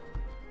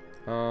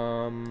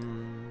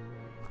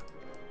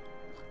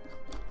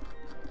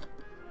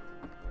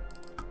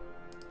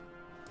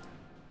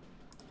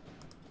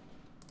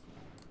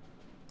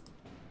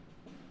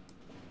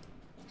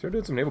 Start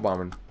doing some naval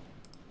bombing.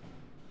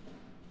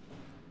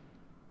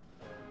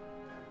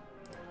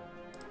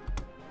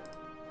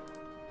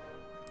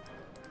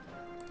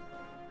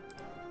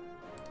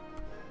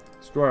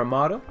 Destroy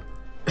Armada.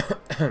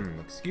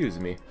 Excuse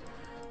me.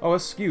 Oh,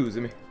 excuse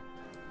me.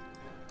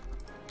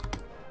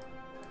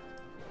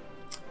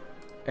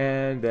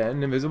 And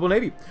then Invisible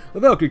Navy.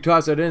 The Valkyrie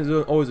toss that in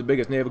is always the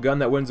biggest naval gun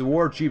that wins the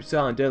war. Cheap,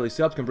 silent, deadly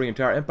subs can bring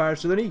entire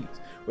empires to their knees.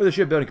 With the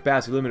shipbuilding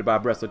capacity limited by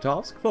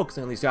Brest-Litovsk,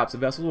 focusing on these types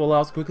of vessels will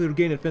allow us to quickly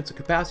regain defensive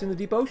capacity in the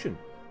deep ocean.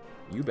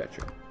 You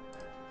betcha.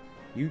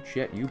 You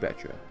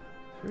betcha.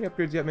 Any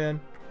upgrades yet, man?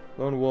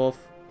 Lone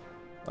Wolf.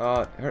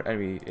 Hurt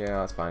enemy. Yeah,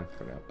 that's fine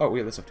for now. Oh, we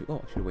have this stuff too.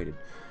 Oh, I should have waited.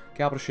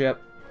 Capital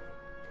ship.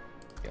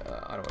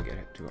 Yeah, I don't want to get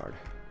hit too hard.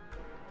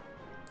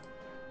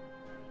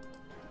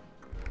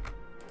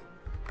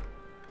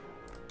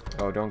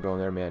 Oh, don't go in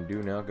there, man.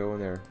 Do not go in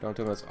there. Don't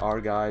tell me that's our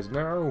guys.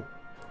 No!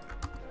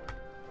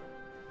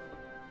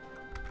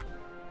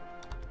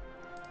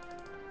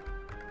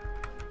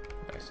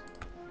 Nice.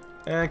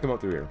 And come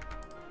up through here.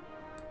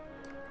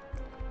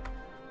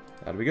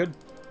 That'll be good.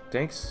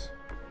 Tanks.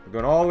 We're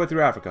going all the way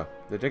through Africa.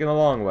 They're taking the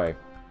long way.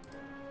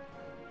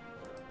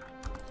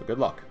 So good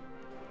luck.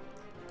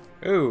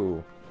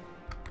 Ooh.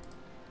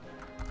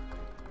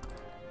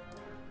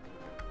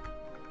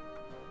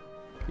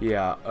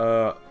 Yeah,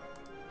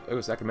 it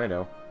was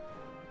Sacramento.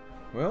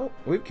 Well,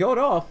 we've killed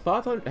off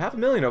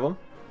 500,000 of them.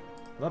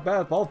 Not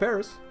bad. Fall of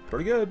Paris.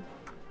 Pretty good.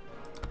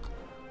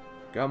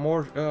 Got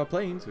more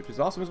planes, which is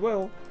awesome as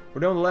well.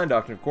 We're doing the land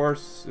doctrine, of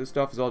course. This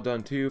stuff is all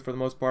done too, for the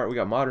most part. We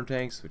got modern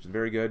tanks, which is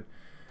very good.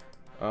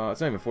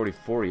 It's not even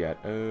 44 yet.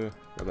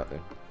 What about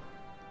that?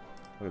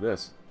 Look at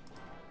this.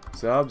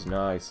 Subs,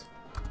 nice.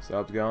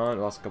 Subs gone.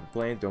 Lost a couple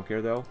planes. Don't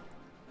care though.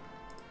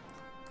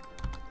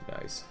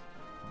 Nice.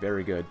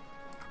 Very good.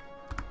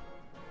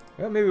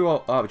 Well, maybe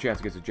we'll have a chance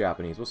against the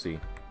Japanese. We'll see.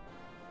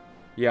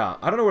 Yeah,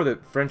 I don't know where the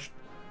French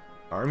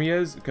army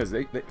is, because they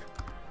I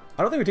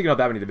don't think we're taking out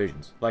that many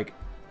divisions. Like,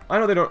 I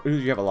know they don't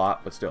usually have a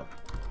lot, but still.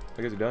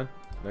 I guess you're done?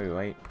 No, you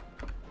ain't.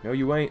 No,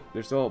 you ain't.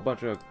 There's still a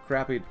bunch of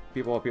crappy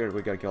people up here that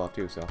we gotta kill off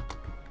too, so.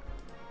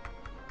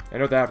 And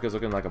North Africa's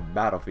looking like a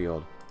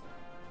battlefield.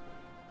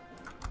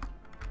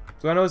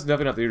 So I know this is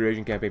definitely not the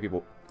Eurasian campaign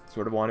people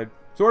sort of wanted.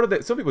 Sort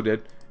of, some people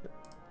did.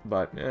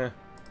 But, we'll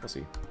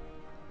see.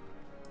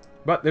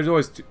 But there's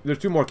always there's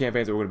 2 more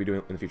campaigns that we're going to be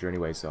doing in the future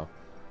anyway, so.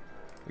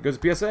 It goes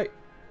to PSA.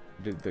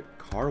 Did the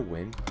car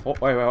win? Oh,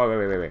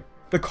 wait.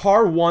 The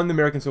car won the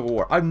American Civil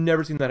War. I've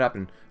never seen that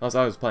happen unless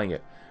I was playing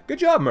it. Good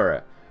job,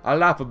 Murray. I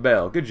laugh a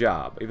bell. Good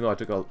job. Even though I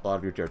took a lot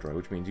of your territory,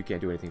 which means you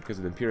can't do anything because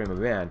of the Imperium of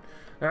Man.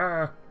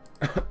 Ah.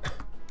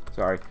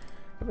 Sorry.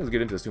 I don't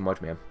get into this too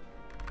much, man.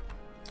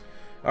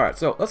 Alright,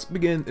 so let's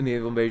begin the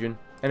naval invasion.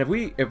 And if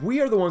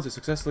we are the ones that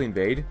successfully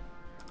invade,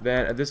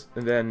 then I'm just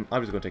going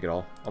to take it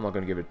all. I'm not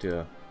going to give it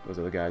to those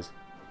other guys.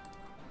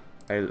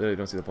 I really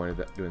don't see the point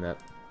of doing that.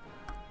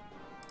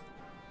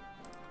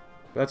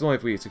 But that's only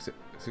if we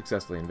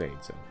successfully invade,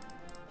 so.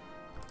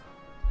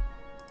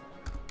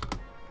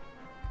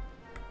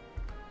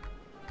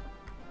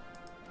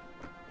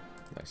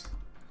 Nice.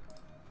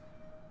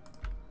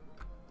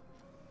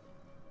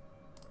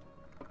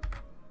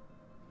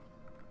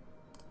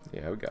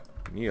 Yeah,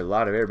 we need a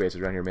lot of air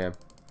bases around here, man.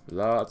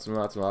 Lots and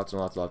lots and lots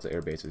and lots and lots of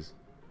air bases.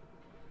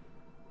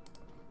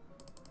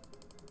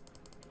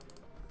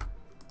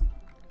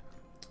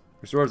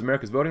 Restores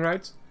America's voting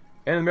rights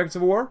and the American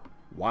Civil War.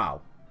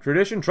 Wow.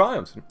 Tradition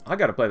triumphs. I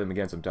gotta play them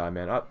again sometime,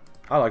 man.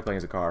 I like playing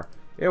as a car.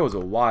 It was a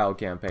wild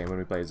campaign when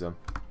we played them.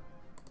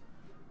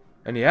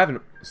 And you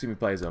haven't seen me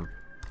play as them.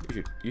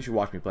 You should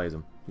watch me play as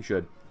them. You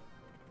should.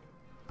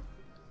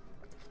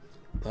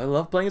 I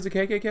love playing as a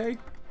KKK.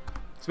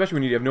 Especially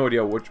when you have no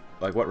idea what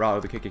route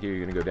of the KKK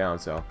you're gonna go down,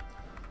 so.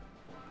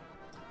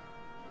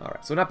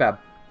 Alright, so not bad.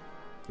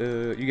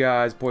 You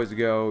guys poised to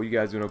go. You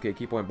guys doing okay.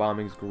 Key point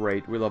bombing's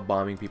great. We love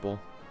bombing people.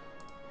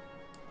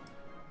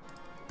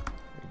 There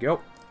you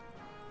go.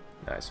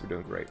 Nice, we're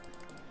doing great.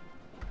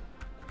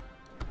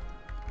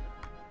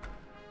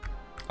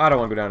 I don't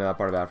want to go down to that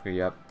part of Africa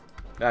yet.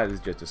 That is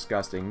just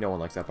disgusting. No one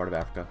likes that part of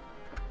Africa.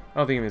 I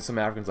don't think even some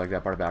Africans like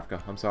that part of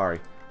Africa. I'm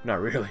sorry.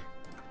 Not really.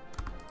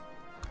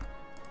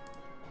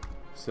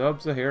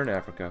 Sub-Saharan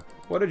Africa.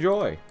 What a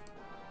joy.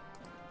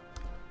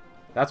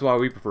 That's why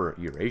we prefer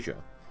Eurasia.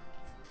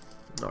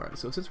 Alright,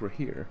 so since we're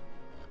here...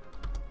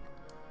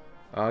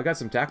 I got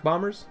some TAC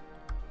bombers.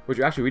 Which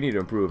actually we need to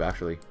improve,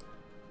 actually.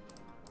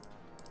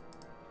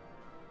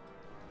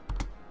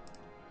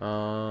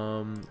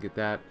 Get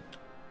that.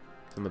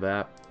 Some of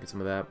that. Get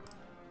some of that.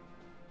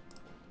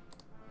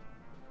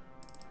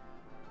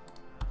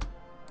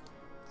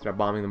 Start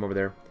bombing them over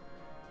there.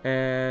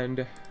 And...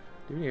 do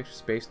we have any extra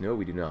space? No,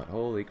 we do not.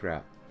 Holy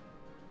crap.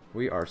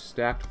 We are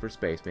stacked for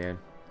space, man.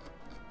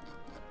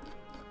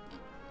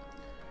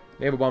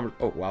 Naval bombers.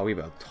 Oh, wow. We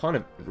have a ton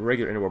of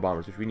regular interwar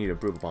bombers, which we need to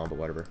improve upon, but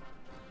whatever.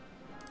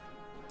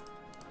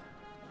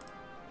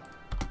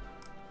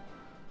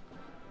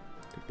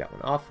 Take that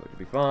one off. It'll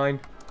be fine.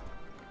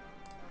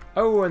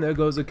 Oh, and there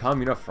goes the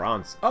Commune of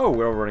France. Oh,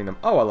 we're overrunning them.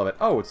 Oh, I love it.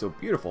 Oh, it's so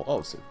beautiful. Oh,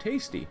 it's so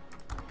tasty.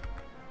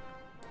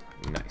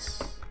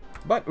 Nice.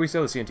 But we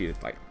still have the CNT to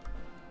fight.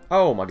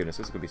 Oh my goodness,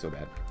 this is going to be so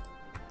bad.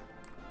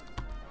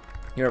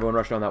 Here, everyone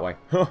rush down that way.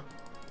 Huh.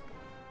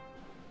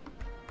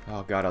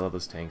 Oh god, I love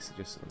those tanks.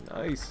 Just so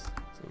nice.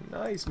 So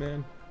nice,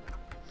 man.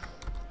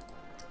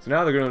 So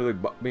now they're going to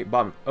really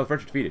bomb. Oh, the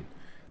French are defeated.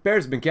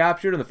 Paris has been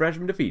captured and the French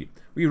have been defeated.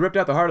 We ripped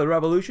out the heart of the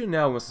revolution.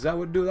 Now we must decide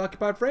what to do with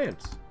occupied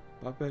France.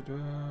 Whoops,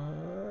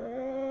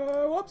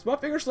 my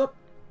finger slipped.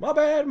 My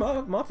bad,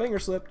 my finger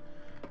slipped.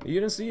 You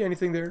didn't see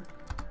anything there.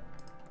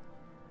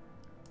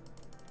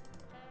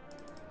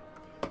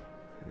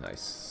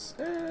 Nice.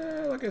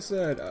 Like I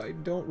said, I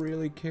don't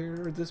really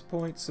care at this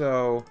point,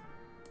 so...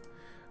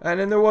 And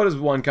then there was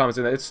one comment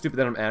saying that it's stupid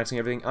that I'm annexing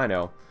everything. I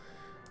know.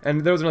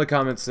 And there was another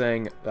comment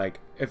saying,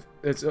 like, if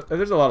there's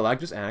a lot of lag,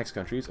 just annex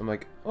countries. I'm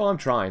like, well, I'm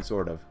trying,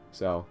 sort of.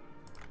 So...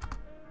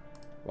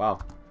 Wow.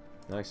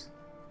 Nice.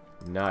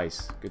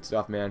 Nice. Good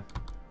stuff, man.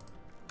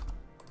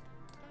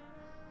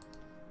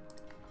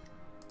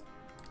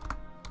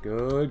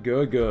 Good,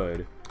 good,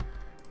 good.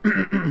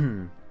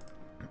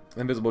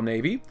 Invisible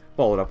Navy.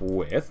 Followed up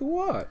with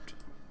what?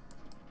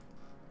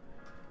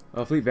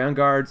 Fleet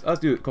vanguards. Let's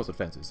do coastal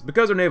defenses.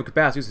 Because our naval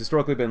capacity has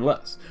historically been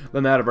less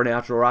than that of our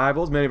natural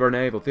rivals, many of our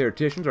naval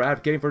theoreticians are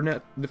advocating for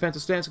a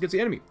defensive stance against the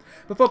enemy.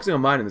 But focusing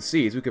on mining the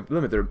seas, we could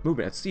limit their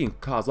movement at sea and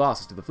cause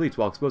losses to the fleets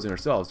while exposing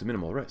ourselves to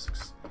minimal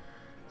risks.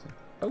 So,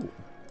 oh,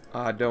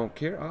 I don't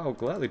care. I'll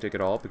gladly take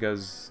it all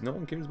because no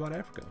one cares about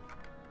Africa.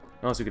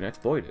 Unless you can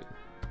exploit it.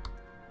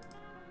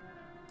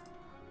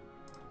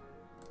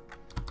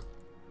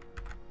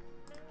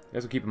 I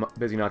guess we'll keep them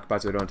busy and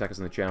occupied so they don't attack us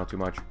on the channel too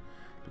much.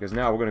 Because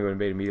now we're going to go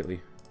invade immediately.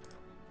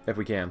 If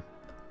we can.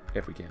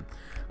 If we can.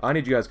 I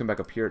need you guys to come back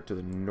up here to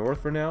the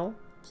north for now.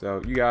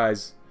 So you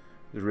guys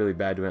are really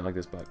bad doing it like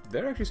this, but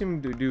they're actually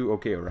seeming to do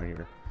okay around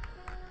here.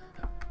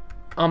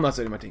 I'm not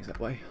setting my tanks that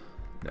way.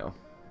 No.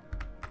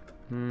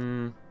 I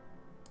don't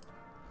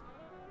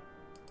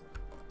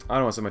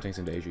want to send my tanks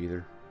into Asia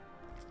either.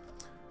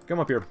 Come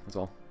up here, that's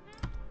all.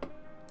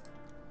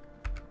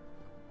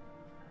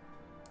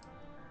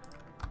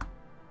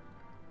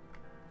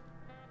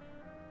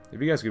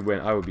 If you guys could win,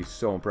 I would be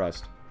so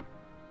impressed.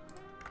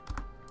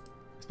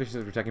 Especially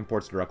since we're attacking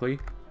ports directly.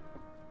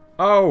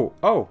 Oh!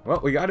 Oh!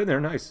 Well, we got in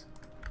there. Nice.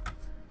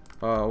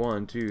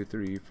 1, 2,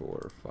 3,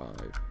 4, 5.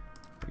 There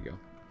you go.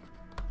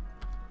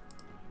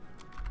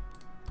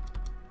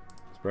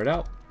 Spread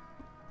out.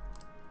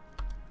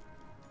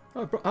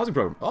 Oh, housing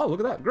program. Oh, look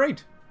at that.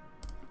 Great!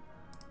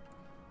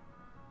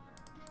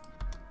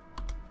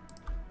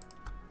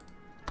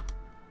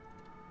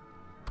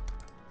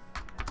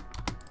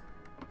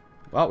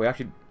 Wow, we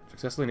actually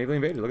successfully navally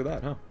invaded. Look at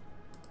that, huh?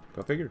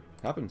 Go figure.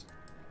 Happens.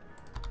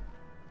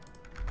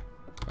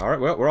 Alright,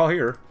 well, we're all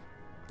here.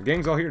 The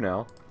gang's all here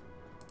now.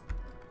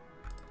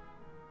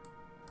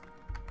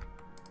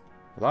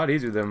 A lot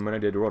easier than when I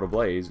did World of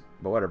Blaze,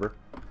 but whatever.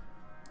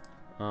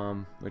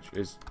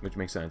 Which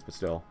makes sense, but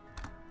still.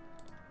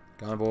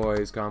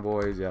 Convoys,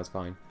 yeah, it's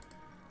fine.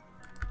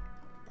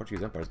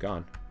 Portuguese Empire's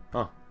gone.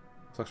 Huh.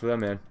 Sucks for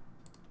them, man.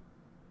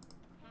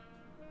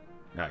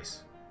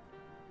 Nice.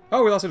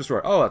 Oh, we lost a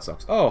destroyer. Oh, that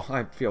sucks. Oh,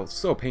 I feel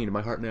so pain in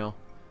my heart now.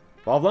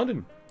 Fall of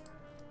London.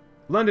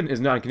 London is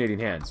not in Canadian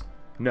hands.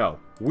 No.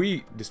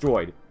 We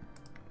destroyed.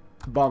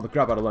 Bombed the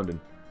crap out of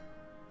London.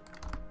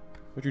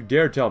 Don't you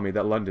dare tell me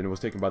that London was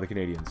taken by the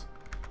Canadians.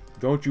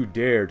 Don't you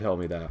dare tell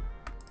me that.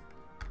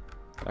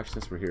 Actually,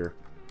 since we're here.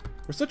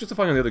 We're still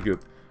justifying on the other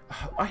group.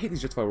 I hate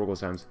these justify war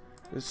goals times.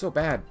 They're so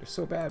bad. They're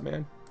so bad,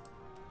 man.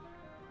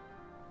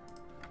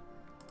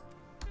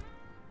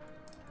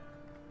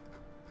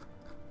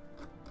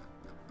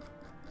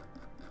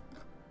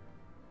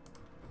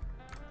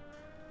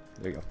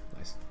 There you go.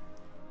 Nice.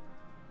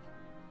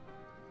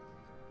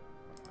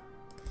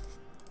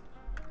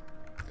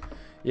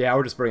 Yeah,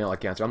 we're just burning out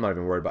like cancer. I'm not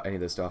even worried about any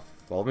of this stuff.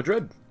 Fall of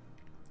Madrid.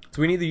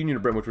 So we need the Union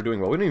of Britain, which we're doing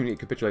well. We don't even need to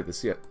capitulate the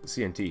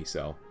CNT,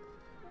 so...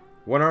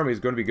 One army is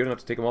going to be good enough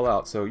to take them all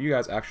out. So you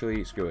guys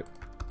actually... Screw it.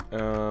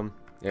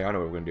 Yeah, I know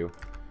what we're going to do.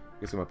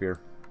 Get some up here.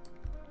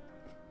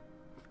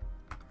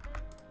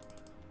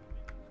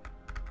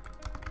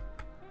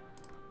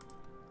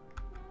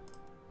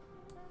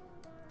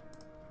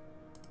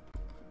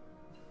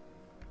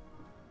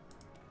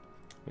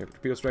 Yeah,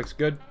 torpedo strike's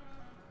good.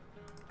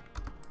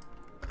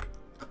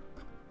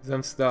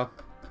 Zemsta.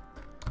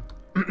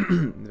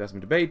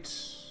 Investment debate.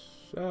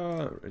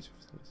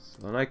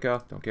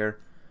 Salonika. Don't care.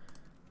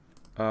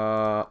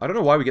 I don't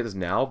know why we get this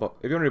now, but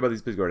if you want to read about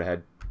these, please go right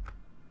ahead.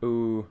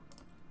 Ooh.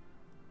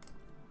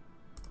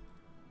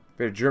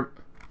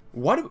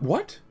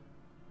 What?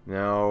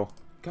 No.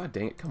 God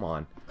dang it, come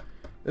on.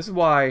 This is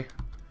why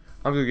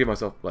I'm going to give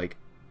myself, like,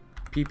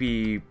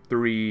 PP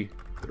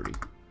 330.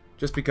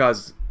 Just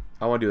because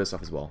I want to do this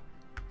stuff as well.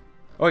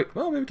 Oh, wait.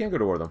 Well, maybe we can't go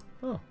to war, though.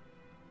 Oh.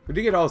 We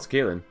did get all this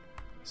Kalen.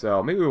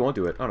 So, maybe we won't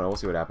do it. I don't know. We'll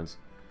see what happens.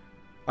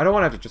 I don't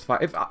want to have to just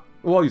fight.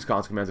 We'll use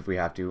console commands if we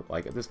have to.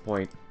 Like, at this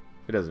point,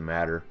 it doesn't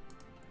matter.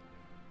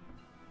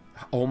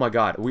 Oh my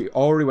god. We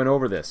already went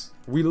over this.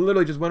 We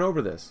literally just went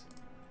over this.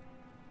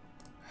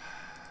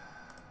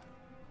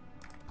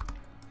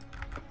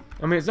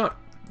 I mean, it's not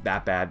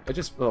that bad. It's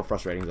just a little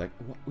frustrating. It's like,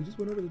 what? We just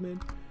went over this,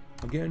 man.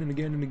 Again and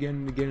again and again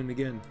and again and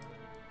again.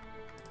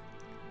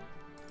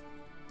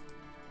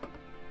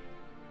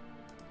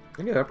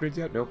 Any other upgrades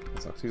yet? Nope.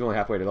 That sucks. He's only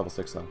halfway to level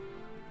 6, though.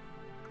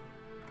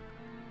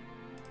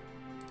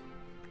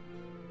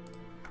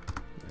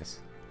 Nice.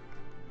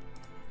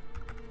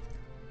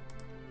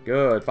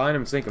 Good. Find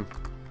him, sink him.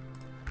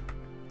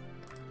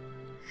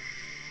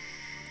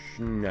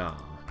 No.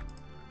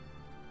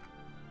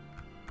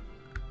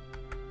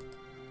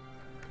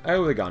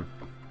 Oh, they're gone.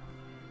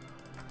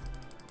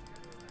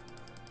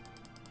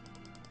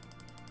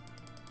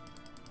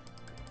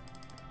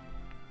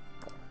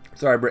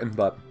 Sorry, Britain,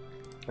 but...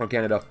 Or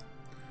Canada.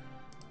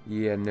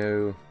 Yeah,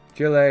 no.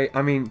 Chile,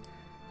 I mean...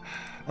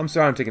 I'm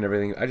sorry I'm taking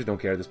everything. I just don't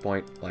care at this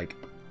point. Like,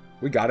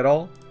 we got it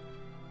all.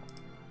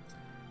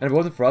 And if it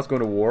wasn't for us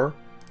going to war,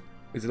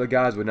 these other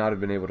guys would not have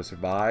been able to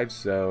survive,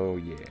 so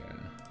yeah.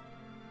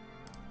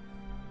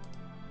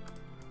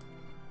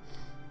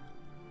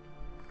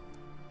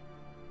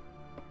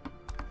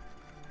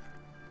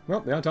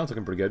 Well, the downtown's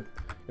looking pretty good.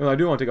 You know, I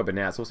do want to take up a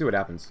Nat, so we'll see what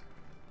happens.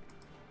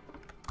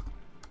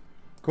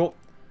 Cool.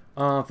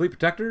 Fleet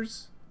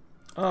Protectors.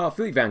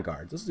 Fleet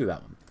Vanguards. Let's do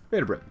that one.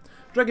 Beta Britain.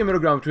 Striking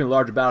middle ground between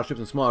larger battleships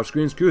and smaller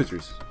screens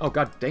cruisers. Oh,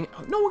 god dang it.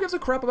 No one gives a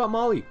crap about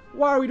Mali.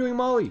 Why are we doing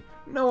Mali?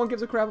 No one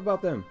gives a crap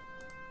about them.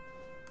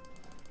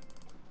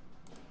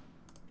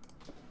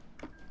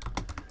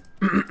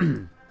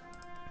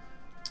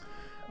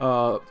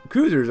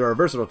 Cruisers are a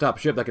versatile type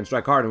of ship that can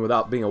strike hard and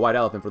without being a white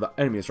elephant for the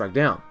enemy to strike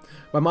down.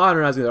 By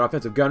modernizing their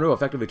offensive gunnery, will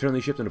effectively turn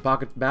these ships into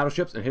pocket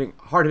battleships and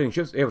hard-hitting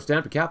ships able to stand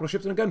up to capital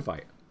ships in a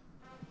gunfight.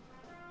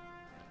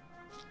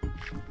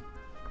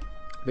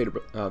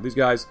 These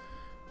guys,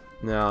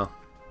 no,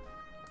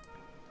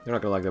 they're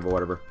not gonna like that, but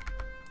whatever.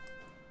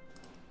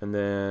 And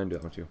then do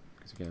that one too,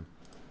 because you can.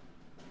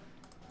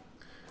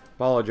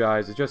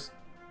 Apologize. It's just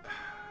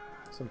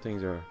some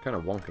things are kind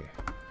of wonky,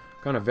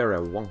 kind of very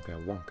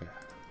wonky.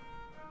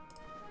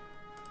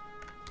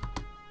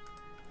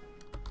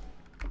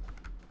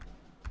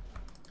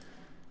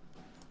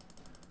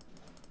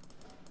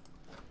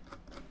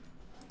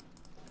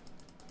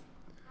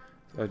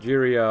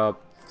 Algeria,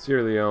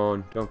 Sierra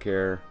Leone, don't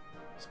care.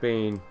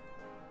 Spain,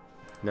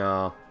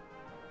 no.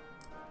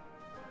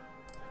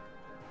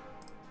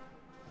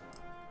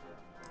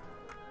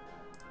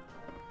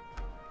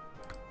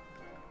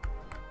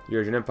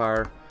 Eurasian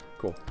Empire,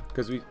 cool.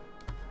 Because we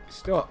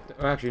still,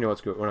 actually, no,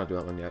 let's go. We're not doing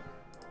that one yet.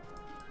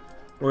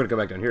 We're gonna go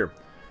back down here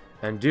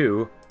and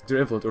do exert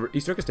influence over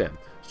East Turkestan.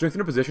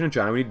 Strengthen our position in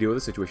China. We need to deal with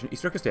the situation in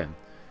East Turkestan,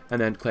 and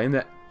then claim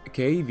that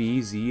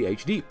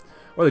KVZHD,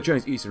 or the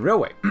Chinese Eastern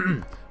Railway,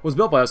 was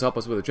built by us to help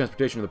us with the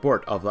transportation of the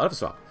port of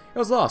Vladivostok. It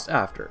was lost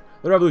after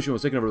the revolution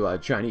was taken over by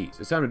the Chinese.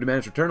 It's time to demand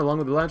its return along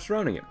with the land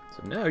surrounding it.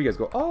 So now you guys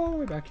go all the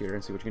way back here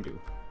and see what you can do.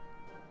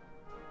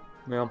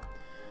 Well,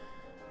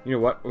 you know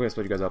what? We're gonna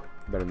split you guys up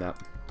better than that.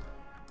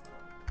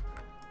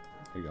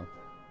 There you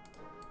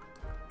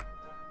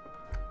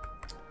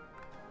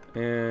go.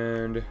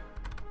 And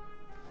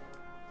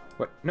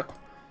what? No,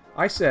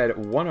 I said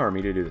one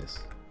army to do this.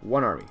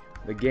 One army.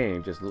 The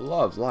game just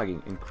loves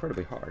lagging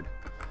incredibly hard.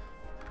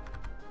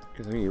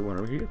 Because we need one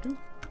army here too.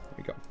 There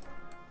we go.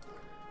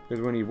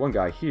 Because we need one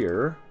guy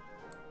here.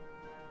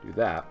 Do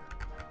that.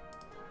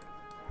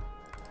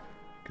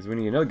 Because we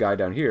need another guy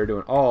down here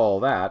doing all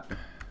that.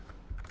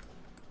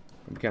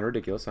 It'd be kind of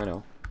ridiculous, I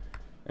know.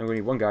 And we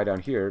need one guy down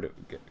here to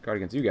guard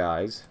against you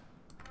guys.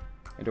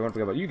 And don't want to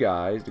forget about you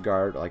guys to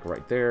guard, like,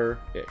 right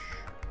there-ish.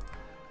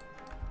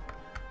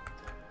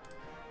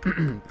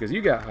 Because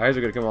you guys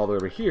are going to come all the way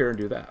over here and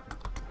do that.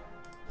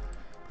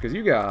 Because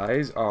you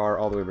guys are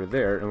all the way over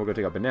there, and we're going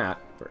to take out Banat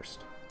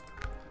first.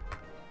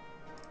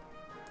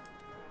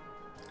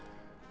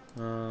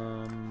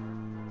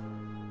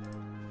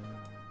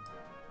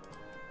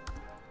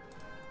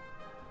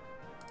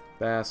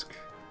 Basque.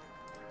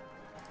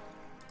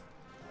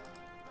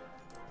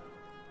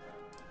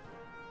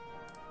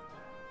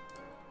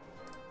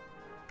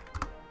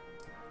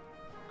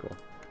 Cool.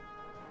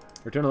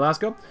 Return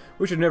Alaska?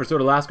 We should have never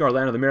sold Alaska, our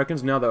land of the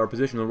Americans. Now that our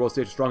position on the world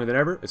stage is stronger than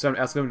ever, it's time to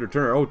ask them to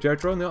return our old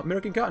territory on the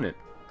American continent.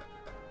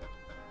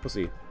 We'll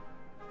see.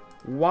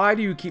 Why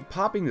do you keep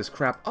popping this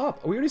crap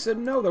up? We already said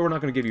no, that we're not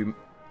going to give you,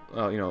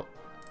 you know,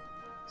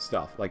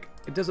 stuff. Like,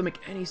 it doesn't make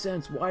any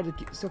sense. Why does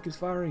it still keeps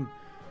firing?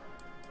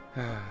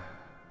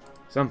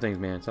 Some things,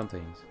 man. Some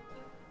things.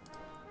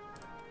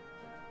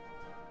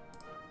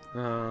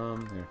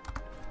 Here.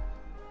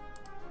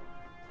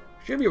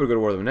 Should be able to go to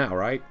war with them now,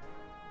 right?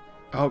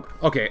 Oh,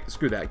 okay.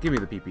 Screw that. Give me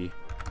the PP.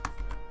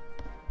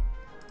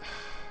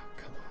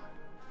 Come on.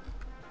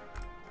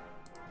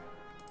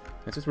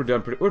 That's just we're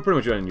done. We're pretty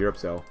much done in Europe,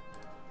 so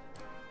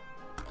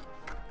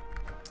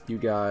you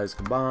guys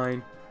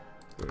combine.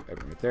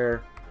 Everything right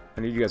there.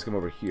 I need you guys to come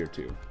over here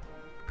too.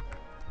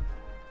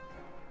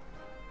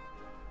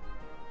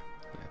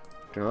 Yeah.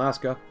 Turn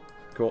Alaska.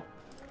 Cool.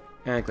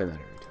 And claim that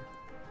area too.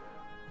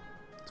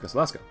 Let's go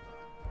Alaska.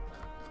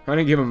 I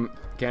didn't give them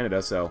Canada,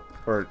 so,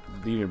 or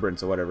the Union of Britain,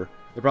 so whatever.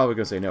 They're probably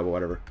gonna say no, but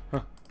whatever.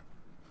 Huh.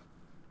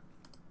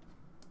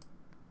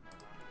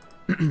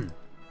 And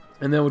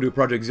then we'll do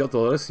Project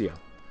Zeltolosia.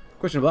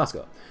 Question of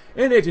Alaska.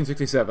 In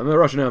 1867, the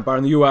Russian Empire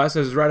and the U.S.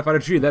 has ratified a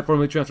treaty that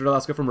formally transferred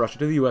Alaska from Russia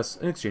to the U.S.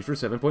 in exchange for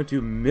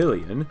 $7.2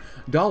 million.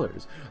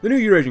 The new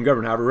Eurasian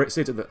government, however,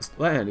 states that the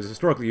land is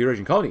historically a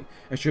Eurasian colony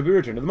and should be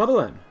returned to the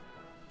motherland.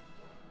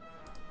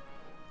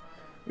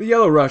 The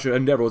Yellow Russia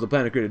endeavor was a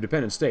plan to create a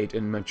dependent state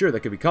in Manchuria that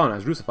could be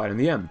colonized, Russified in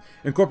the end,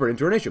 incorporated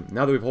into our nation.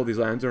 Now that we've held these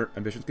lands, our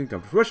ambitions can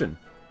come to fruition.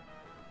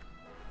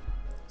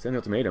 Send the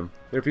ultimatum.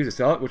 They refuse to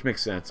sell it, which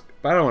makes sense.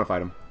 But I don't want to fight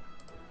them.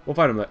 We'll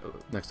fight them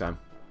next time.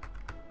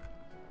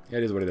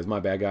 It is what it is. My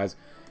bad, guys.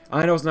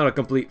 I know it's not a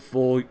complete,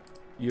 full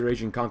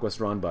Eurasian conquest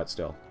run, but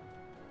still.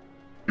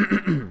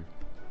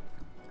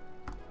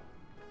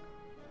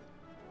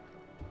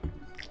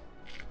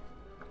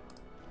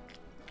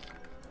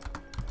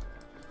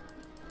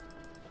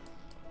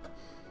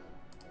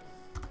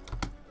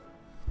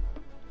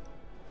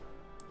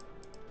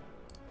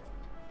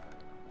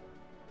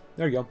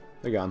 There you go.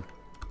 They're gone.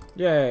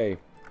 Yay.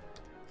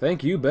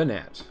 Thank you,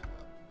 Banat.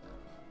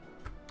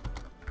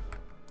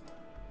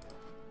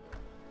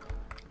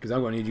 Because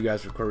I'm going to need you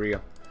guys for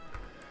Korea.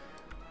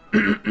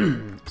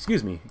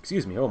 Excuse me.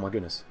 Excuse me. Oh, my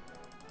goodness.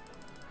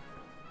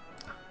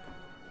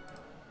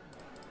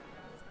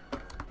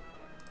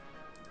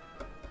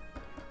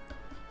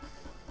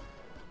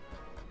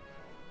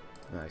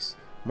 Nice.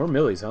 More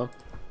millies, huh?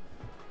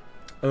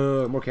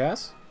 More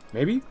Cass?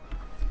 Maybe?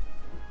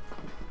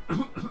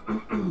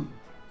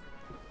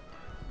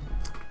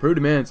 Peru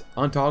demands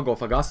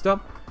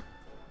Antofagasta.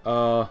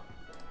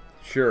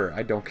 Sure.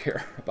 I don't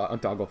care about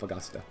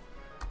Antofagasta.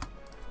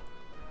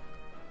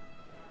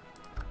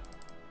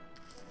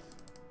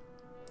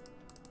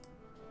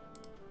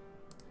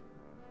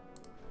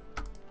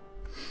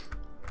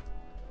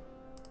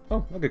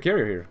 Oh, look, a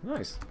carrier here.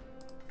 Nice.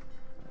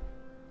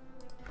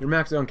 You're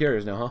maxed out on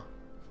carriers now, huh?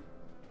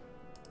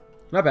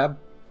 Not bad.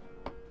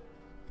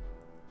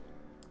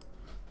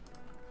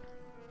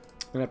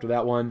 And after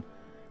that one,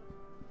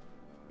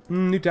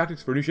 new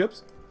tactics for new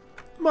ships.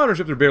 Modern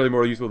ships are barely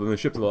more useful than the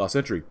ships of the last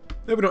century,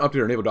 if we don't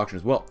update our naval doctrine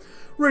as well.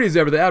 Ready as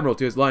ever, the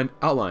Admiralty has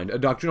outlined a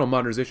doctrinal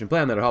modernization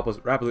plan that will help us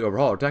rapidly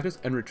overhaul our tactics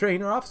and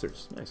retrain our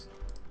officers. Nice.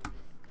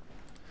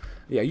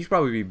 Yeah, you should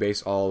probably be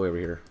based all the way over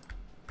here.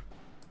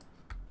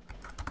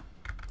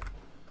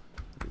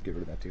 Get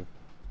rid of that too.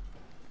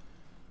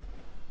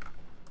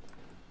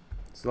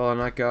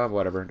 Salonika,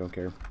 whatever, don't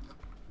care.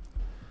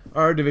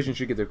 Our division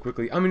should get there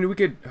quickly. I mean, we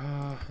could...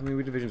 we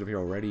have divisions over here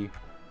already.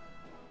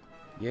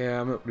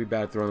 Yeah, I'm not pretty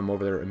bad at throwing them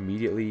over there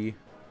immediately.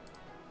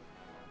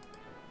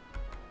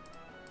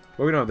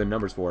 But we don't have the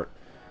numbers for it.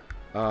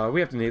 We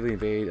have to navally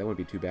invade. That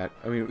wouldn't be too bad.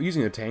 I mean,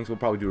 using the tanks, we'll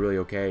probably do really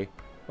okay.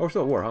 Oh, we're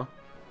still at war, huh?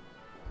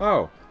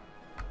 Oh.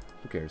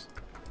 Who cares?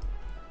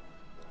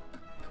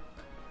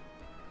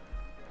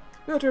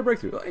 Military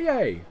breakthrough.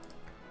 Yay!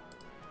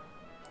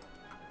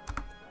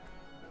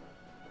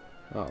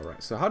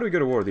 Alright, so how do we go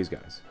to war with these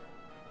guys?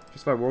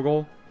 Justify war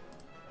goal?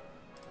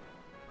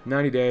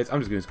 90 days. I'm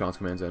just doing cons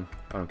commands in.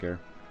 I don't care.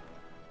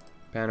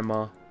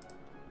 Panama.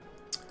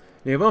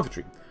 Naval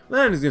infantry.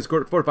 Land is against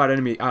fortified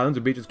enemy islands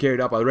or beaches carried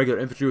out by the regular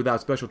infantry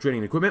without special training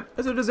and equipment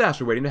is a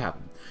disaster waiting to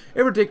happen.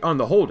 If we take on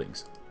the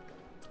holdings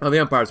of the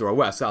empires to our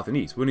west, south, and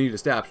east, we need to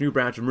establish a new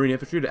branch of marine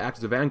infantry to act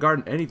as a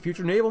vanguard in any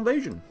future naval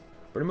invasion.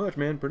 Pretty much,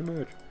 man. Pretty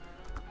much.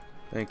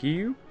 Thank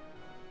you.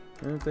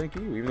 And thank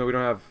you. Even though we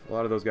don't have a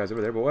lot of those guys over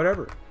there, but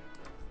whatever.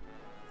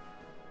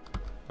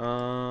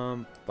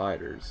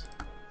 Fighters.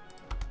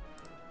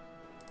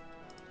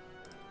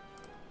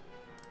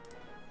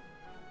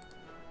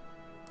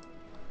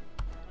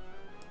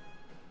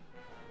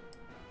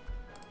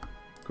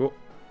 Cool.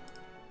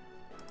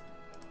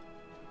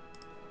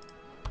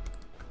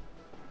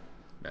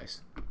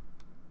 Nice.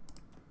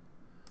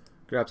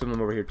 Grab some of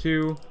them over here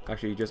too.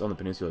 Actually, just on the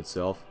peninsula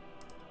itself.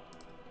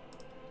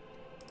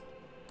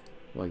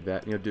 Like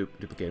that. You know,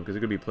 duplicate them because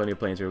there's gonna be plenty of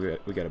planes here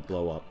we gotta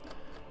blow up.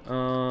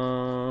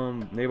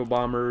 Naval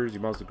bombers. You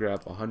might also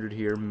grab 100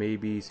 here,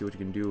 maybe. See what you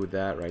can do with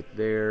that right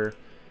there.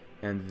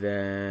 And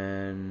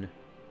then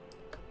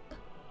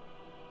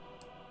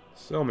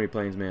so many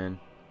planes, man.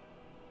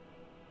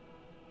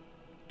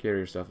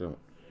 Carrier stuff, don't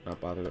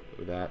not bother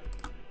with that.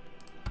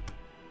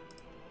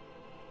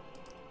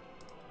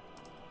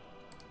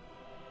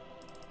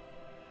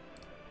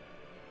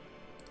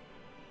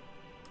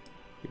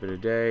 Give it a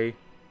day.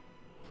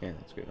 Yeah,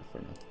 that's good enough for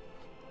now.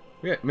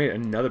 We made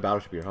another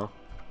battleship here, huh?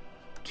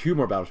 2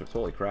 more battleships.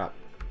 Holy crap.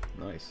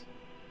 Nice.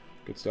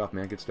 Good stuff,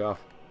 man. Good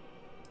stuff.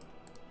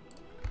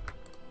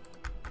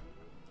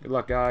 Good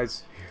luck,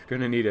 guys. You're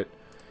gonna need it.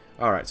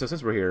 Alright, so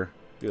since we're here,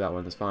 do that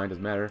one. That's fine.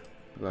 Doesn't matter.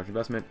 Large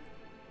investment.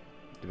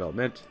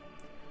 Development.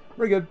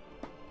 Very good.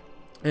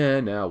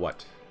 And now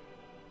what?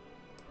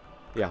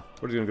 Yeah,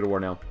 we're just gonna go to war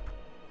now.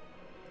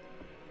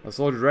 The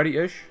soldiers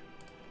ready-ish.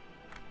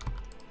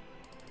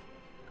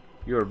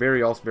 You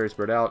are also very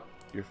spread out.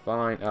 You're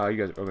fine. You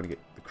guys are gonna get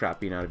the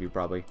crap beaten out of you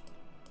probably.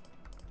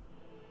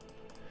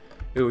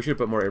 Ooh, we should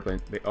put more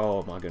airplanes.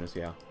 Oh my goodness,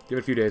 yeah. Give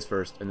it a few days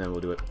first, and then we'll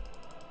do it.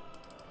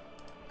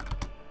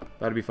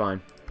 That'll be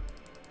fine.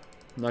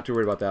 I'm not too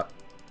worried about that.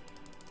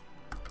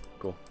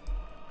 Cool.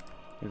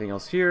 Anything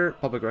else here?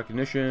 Public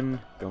recognition.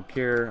 Don't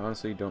care.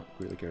 Honestly, don't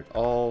really care at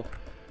all.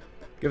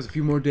 Give us a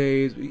few more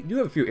days. We do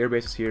have a few air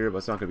bases here, but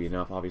it's not going to be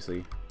enough,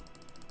 obviously.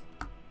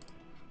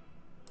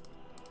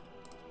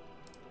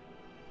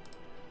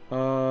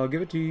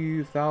 Give it to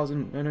you.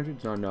 1,900.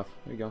 It's not enough.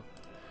 There you go.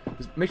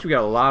 Just make sure we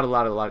got a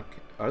lot.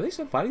 Are they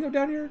still fighting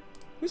down here?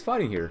 Who's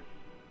fighting here?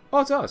 Oh,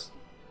 it's us.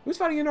 Who's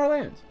fighting in our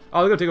lands? Oh,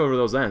 they're going to take over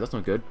those lands. That's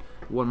not good.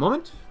 One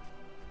moment.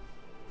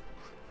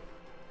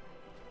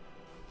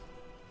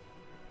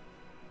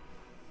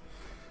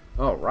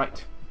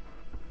 Alright.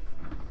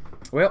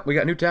 Well, we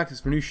got new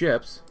tactics for new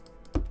ships.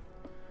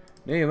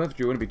 Naval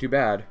infantry wouldn't be too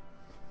bad.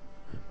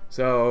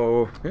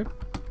 So, yeah.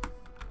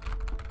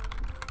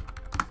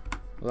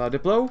 Allow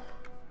Diplo.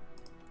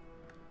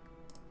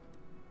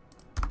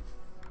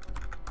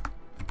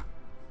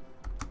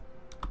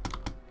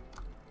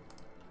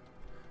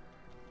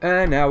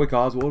 And now we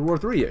cause World War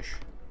III-ish.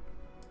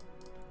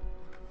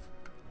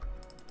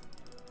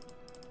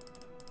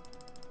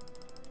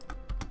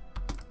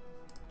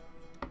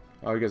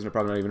 Oh, you guys are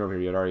probably not even over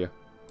here yet, are you?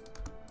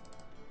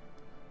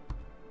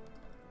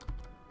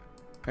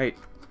 Hey,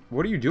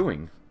 what are you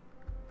doing?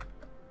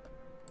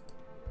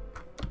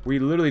 We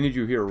literally need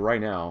you here right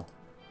now.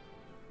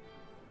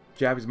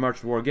 Japanese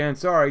march to war again.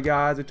 Sorry,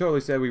 guys. I totally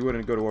said we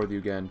wouldn't go to war with you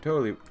again.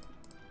 Totally.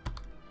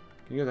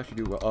 Can you guys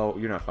actually do well? Oh,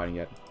 you're not fighting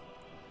yet.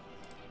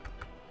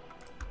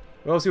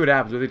 Well, we'll see what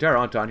happens with the entire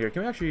Entente here.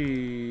 Can we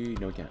actually...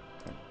 No, we can't.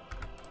 Okay.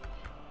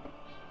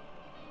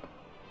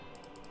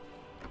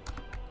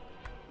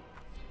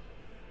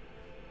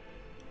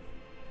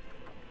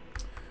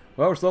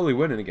 Well, we're slowly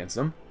winning against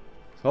them.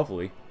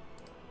 Hopefully.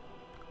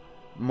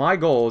 My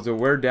goal is to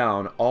wear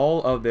down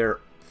all of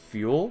their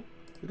fuel.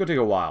 It's going to take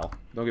a while.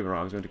 Don't get me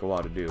wrong. It's going to take a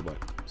while to do, but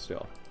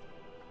still.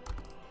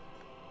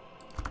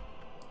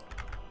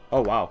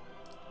 Oh, wow.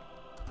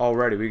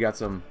 Already, we got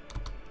some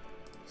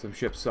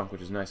ships sunk,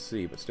 which is nice to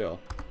see, but still.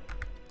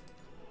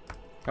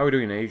 How are we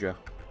doing in Asia?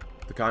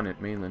 The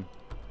continent, mainland.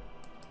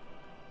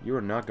 You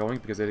are not going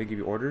because I didn't give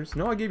you orders?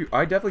 No, I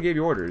definitely gave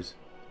you orders.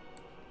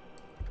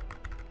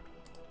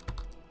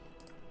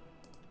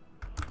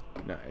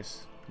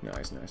 Nice.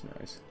 Nice, nice,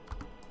 nice.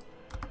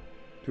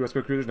 2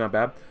 escort cruisers, not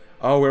bad.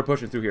 Oh, we're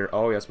pushing through here.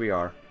 Oh, yes, we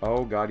are.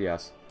 Oh, God,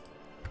 yes.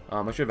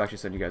 I should have actually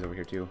sent you guys over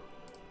here, too.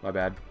 My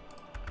bad.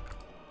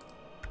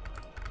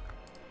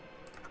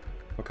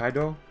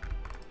 Hokkaido?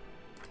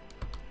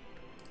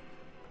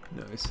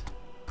 Nice.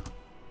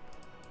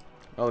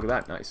 Oh, look at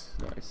that. Nice,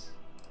 nice.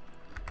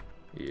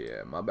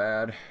 Yeah, my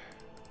bad.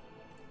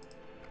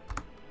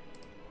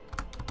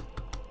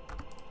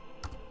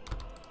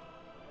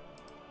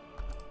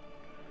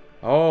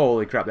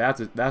 Holy crap, that's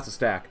a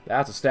stack.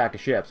 That's a stack of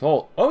ships.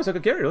 Oh, it's like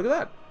a carrier, look at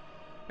that.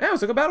 Yeah,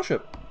 it's like a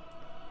battleship.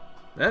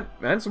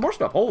 And some more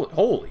stuff.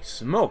 Holy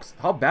smokes.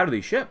 How bad are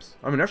these ships?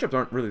 I mean, our ships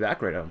aren't really that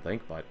great, I don't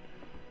think, but...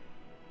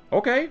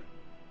 Okay.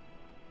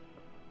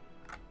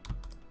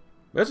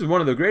 This is one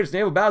of the greatest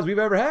naval battles we've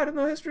ever had in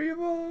the history of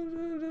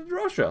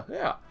Russia.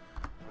 Yeah.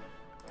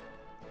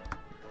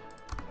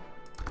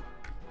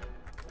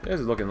 This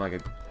is looking like a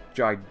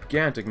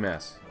gigantic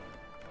mess.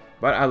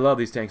 But I love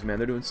these tanks, man.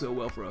 They're doing so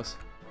well for us.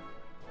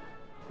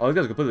 Oh, these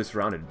guys are completely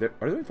surrounded. Are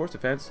they doing force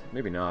defense?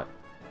 Maybe not.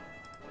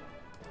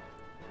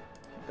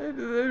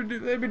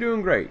 They'd be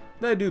doing great.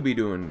 They do be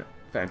doing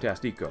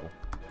fantastico.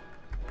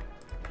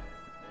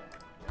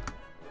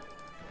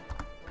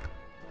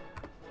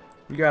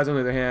 You guys, on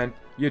the other hand,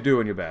 you're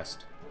doing your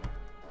best.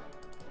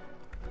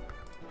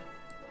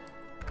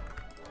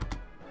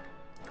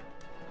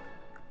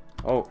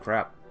 Oh,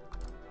 crap.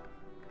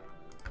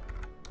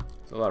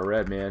 It's a lot of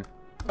red, man.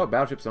 Oh,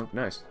 battleship sunk.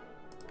 Nice.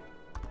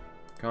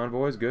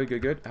 Convoys. Good,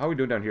 good, good. How are we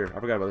doing down here? I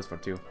forgot about this one,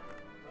 too.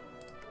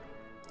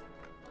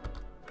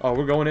 Oh,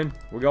 we're going in.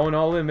 We're going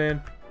all in,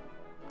 man.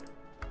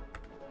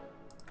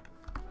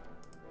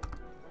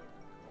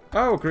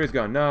 Oh, Korea's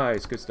gone.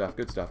 Nice. Good stuff,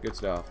 good stuff, good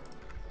stuff.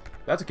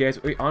 That's okay.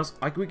 So, wait, honestly,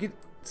 we could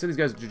send these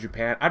guys to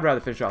Japan. I'd rather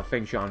finish off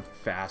Fengshan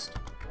fast.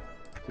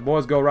 The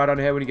boys go right on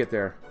ahead when you get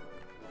there.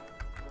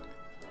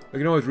 We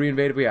can always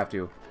reinvade if we have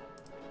to.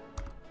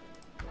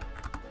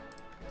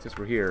 Since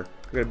we're here,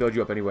 we're gonna build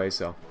you up anyway,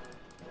 so.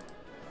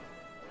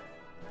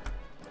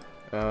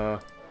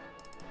 Get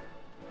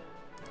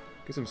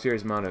some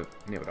serious amount of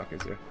naval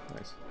documents there.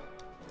 Nice.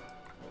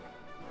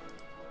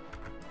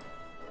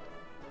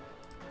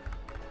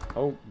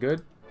 Oh,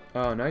 good.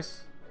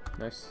 Nice.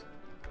 Nice.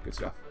 Good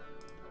stuff.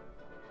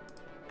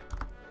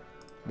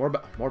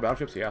 More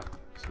battleships? Yeah.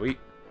 Sweet.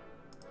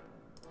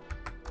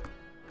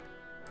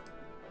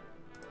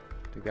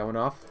 Take that one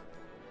off.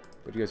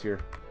 Put you guys here.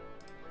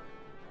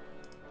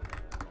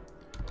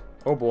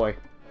 Oh boy.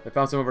 They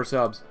found some of our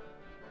subs.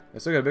 They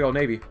still got a big old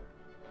navy.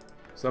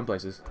 Some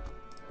places.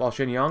 While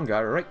Shenyang got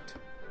right.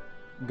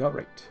 Got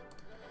right.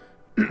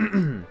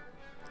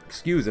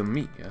 Excuse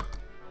me. Yeah.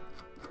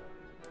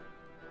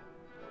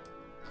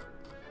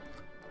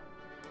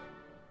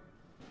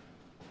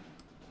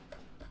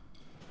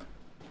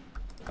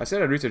 I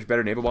said I'd research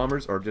better naval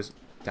bombers or just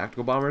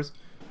tactical bombers.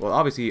 Well,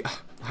 obviously,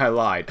 I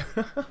lied.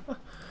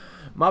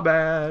 My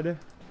bad.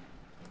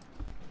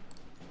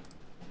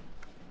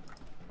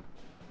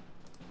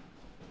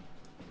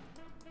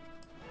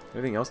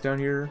 Anything else down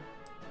here?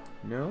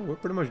 No, we're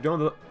pretty much done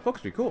with the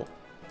focus tree. Cool.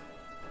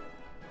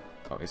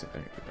 Oh, is it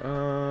down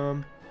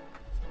here?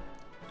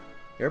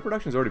 Air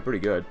production's already pretty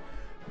good.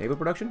 Naval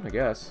production? I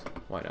guess.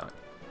 Why not?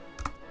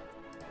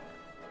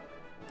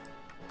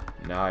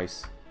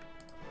 Nice.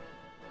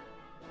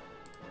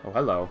 Oh,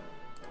 hello.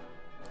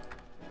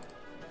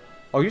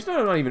 Oh, you're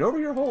still not even over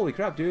here? Holy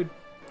crap, dude.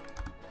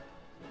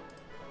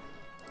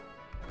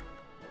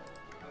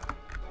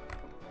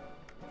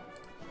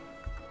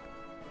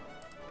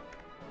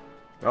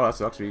 Oh, that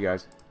sucks for you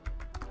guys.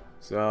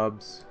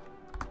 Subs.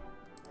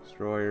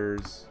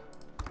 Destroyers.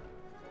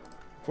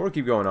 Before we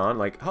keep going on,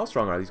 like, how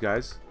strong are these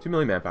guys? 2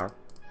 million manpower.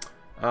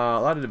 A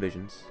lot of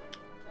divisions.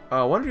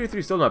 123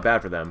 is still not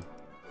bad for them.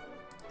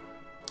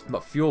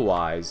 But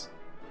fuel-wise,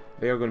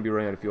 they are going to be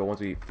running out of fuel once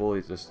we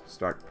fully just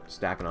start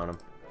stacking on them.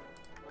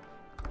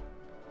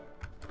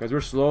 Because we're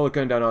slowly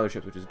cutting down other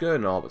ships, which is good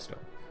and all, but still.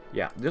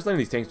 Yeah, just letting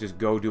these tanks just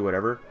go do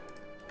whatever.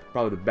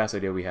 Probably the best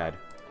idea we had.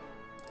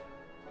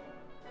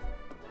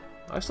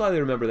 I slightly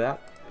remember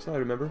that. Slightly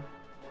remember.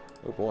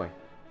 Oh boy.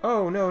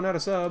 Oh no, not a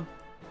sub.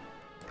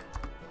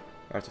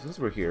 Alright, so since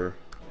we're here.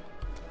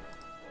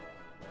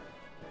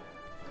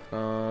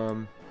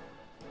 Some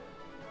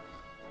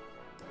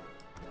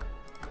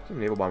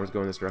naval bombers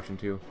go in this direction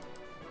too.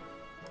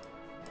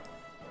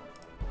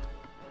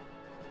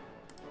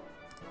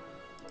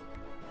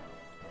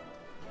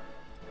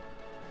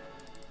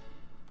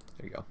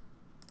 There you go.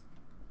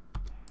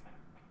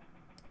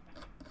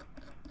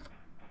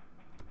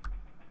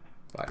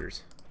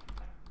 Fighters.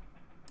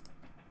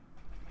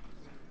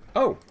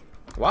 Oh!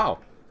 Wow.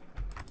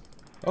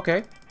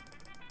 Okay.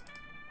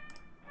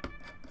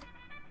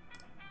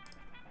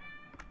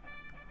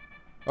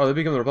 Oh, they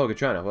become the Republic of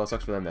China. Well, that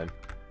sucks for them then.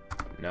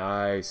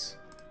 Nice.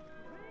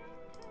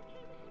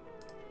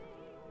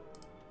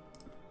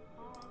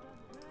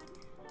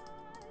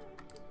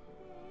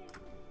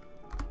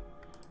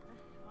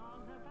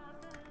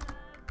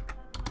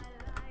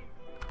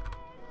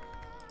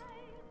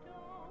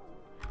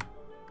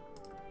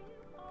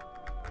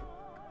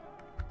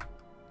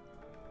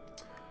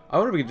 I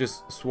wonder if we could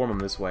just swarm them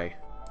this way.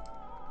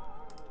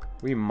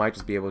 We might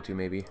just be able to,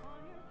 maybe.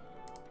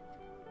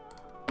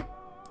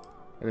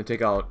 And then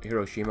take out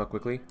Hiroshima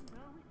quickly.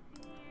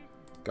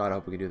 God, I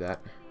hope we can do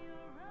that.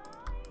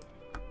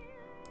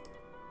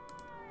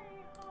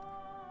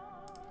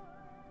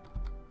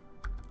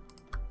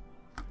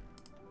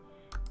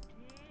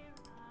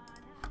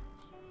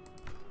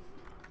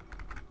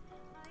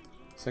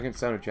 Second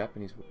sound of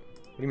Japanese. What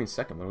do you mean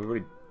second one? We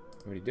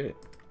already did it.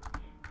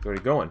 It's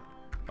already going.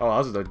 Oh,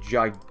 this is a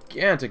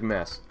gigantic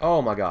mess.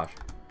 Oh my gosh.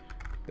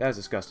 That is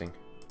disgusting.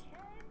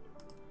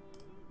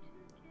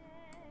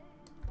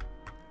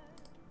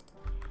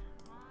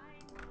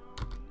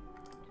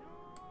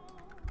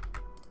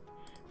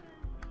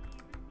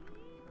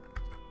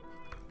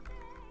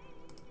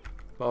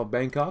 Oh,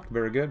 Bangkok.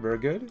 Very good, very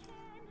good.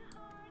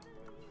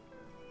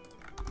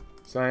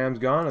 Siam's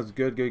gone. That's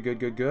good, good, good,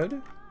 good,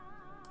 good.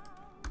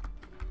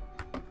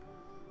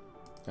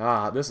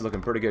 Ah, this is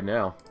looking pretty good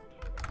now.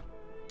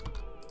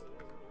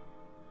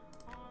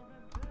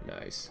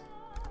 Nice.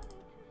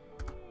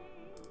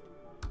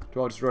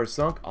 12 destroyers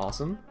sunk.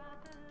 Awesome.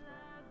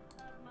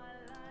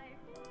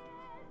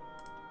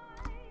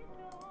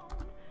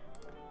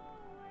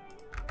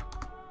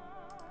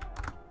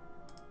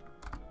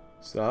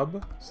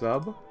 Sub.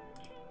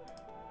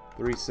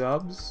 3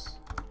 subs.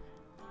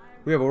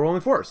 We have a rolling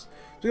force.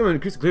 So we're going to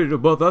increase the clearance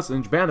of both us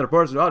and Japan that our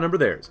forces outnumber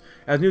theirs.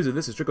 As news of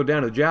this has trickled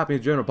down to the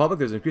Japanese general public,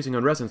 there's increasing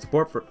unrest and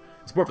support for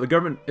the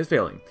government is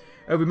failing.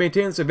 If we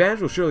maintain this advantage,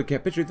 we'll surely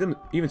capitulate them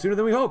even sooner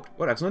than we hoped.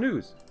 What excellent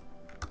news!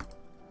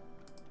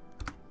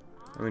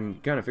 I mean, you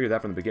kind of figured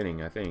that from the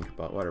beginning, I think,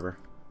 but whatever.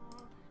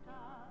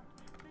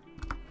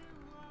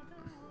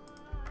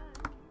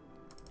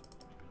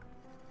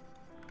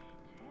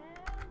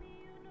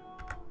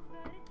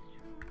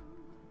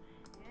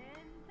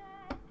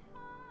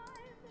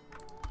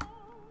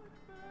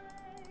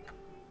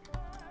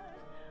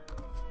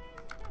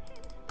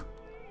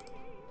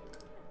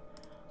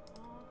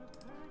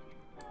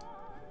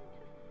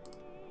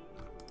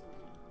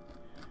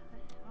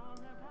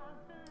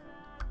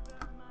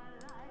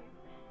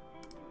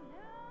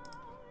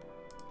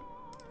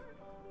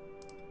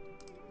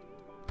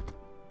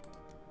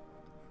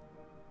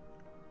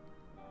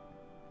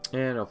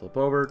 And I'll flip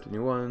over to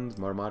new ones,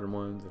 more modern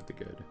ones, that'd be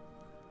good.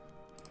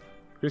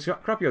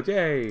 Crop yields,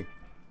 yay!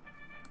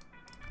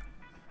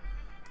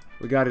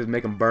 We gotta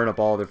make them burn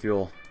up all their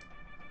fuel.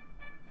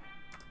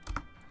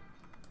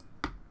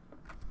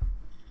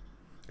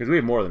 Because we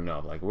have more than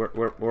enough, like,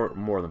 we're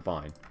more than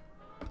fine.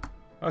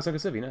 Oh, it's like a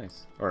civvy,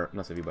 nice. Or,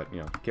 not civvy, but, you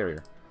know,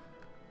 carrier.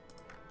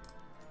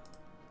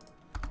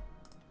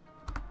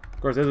 Of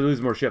course, as they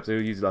lose more ships, they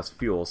use less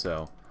fuel,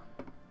 so...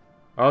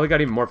 Oh, they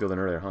got even more fuel than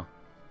earlier, huh?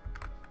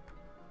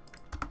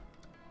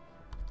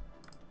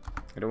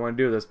 I don't want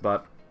to do this,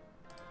 but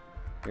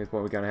at this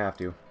point we kind of have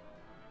to.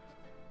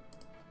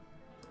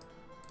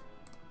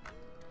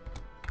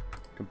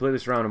 Completely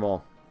surround them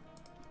all.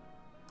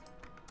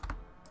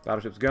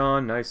 Battleship's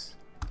gone, nice.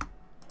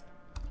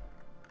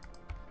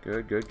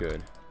 Good, good,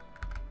 good.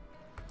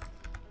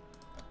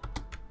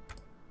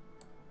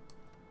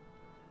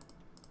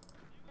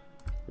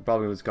 We're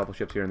probably gonna lose a couple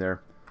ships here and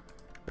there.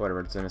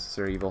 Whatever, it's a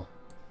necessary evil.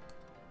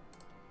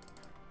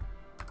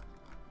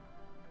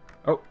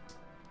 Oh.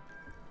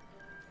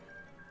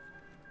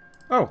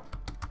 Oh.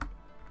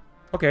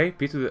 Okay,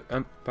 peace with the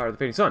Empire of the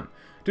Fading Sun.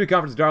 Two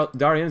conferences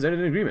Darians ended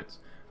in agreements.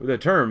 The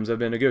terms have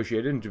been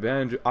negotiated, and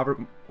Japan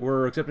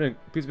were accepted.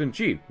 Peace has been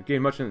achieved. We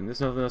gained much, and this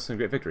is nothing less than a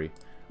great victory.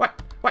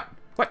 What? What?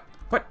 What?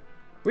 What?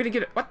 We didn't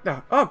get it. What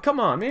the? Oh, come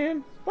on,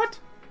 man.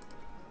 What?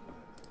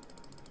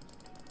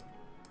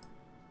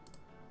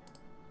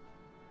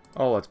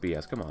 Oh, that's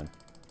BS. Come on.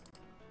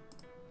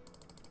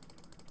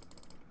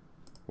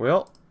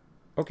 Well,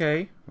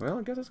 okay. Well,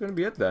 I guess that's gonna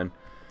be it then.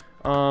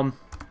 I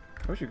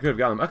wish we could have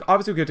gotten them.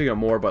 Obviously, we could have taken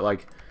more, but,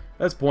 like,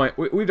 at this point,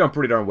 we've done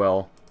pretty darn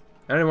well.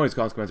 I didn't want these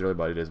consequences really,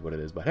 but it is what it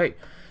is. But, hey,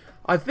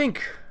 I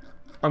think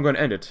I'm going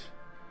to end it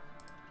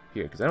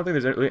here, because I don't think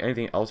there's really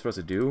anything else for us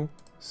to do.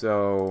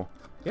 So,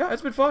 yeah,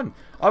 it's been fun.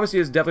 Obviously,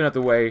 it's definitely not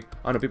the way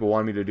I know people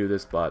wanted me to do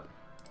this, but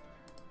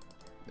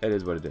it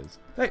is what it is.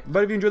 Hey,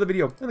 but if you enjoyed the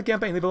video and the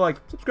campaign, leave a like,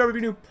 subscribe if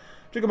you're new,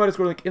 check out my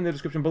Discord link in the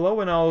description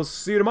below, and I'll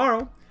see you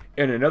tomorrow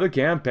in another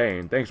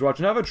campaign. Thanks for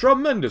watching. Have a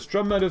tremendous,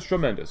 tremendous,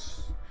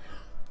 tremendous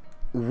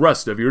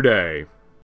rest of your day.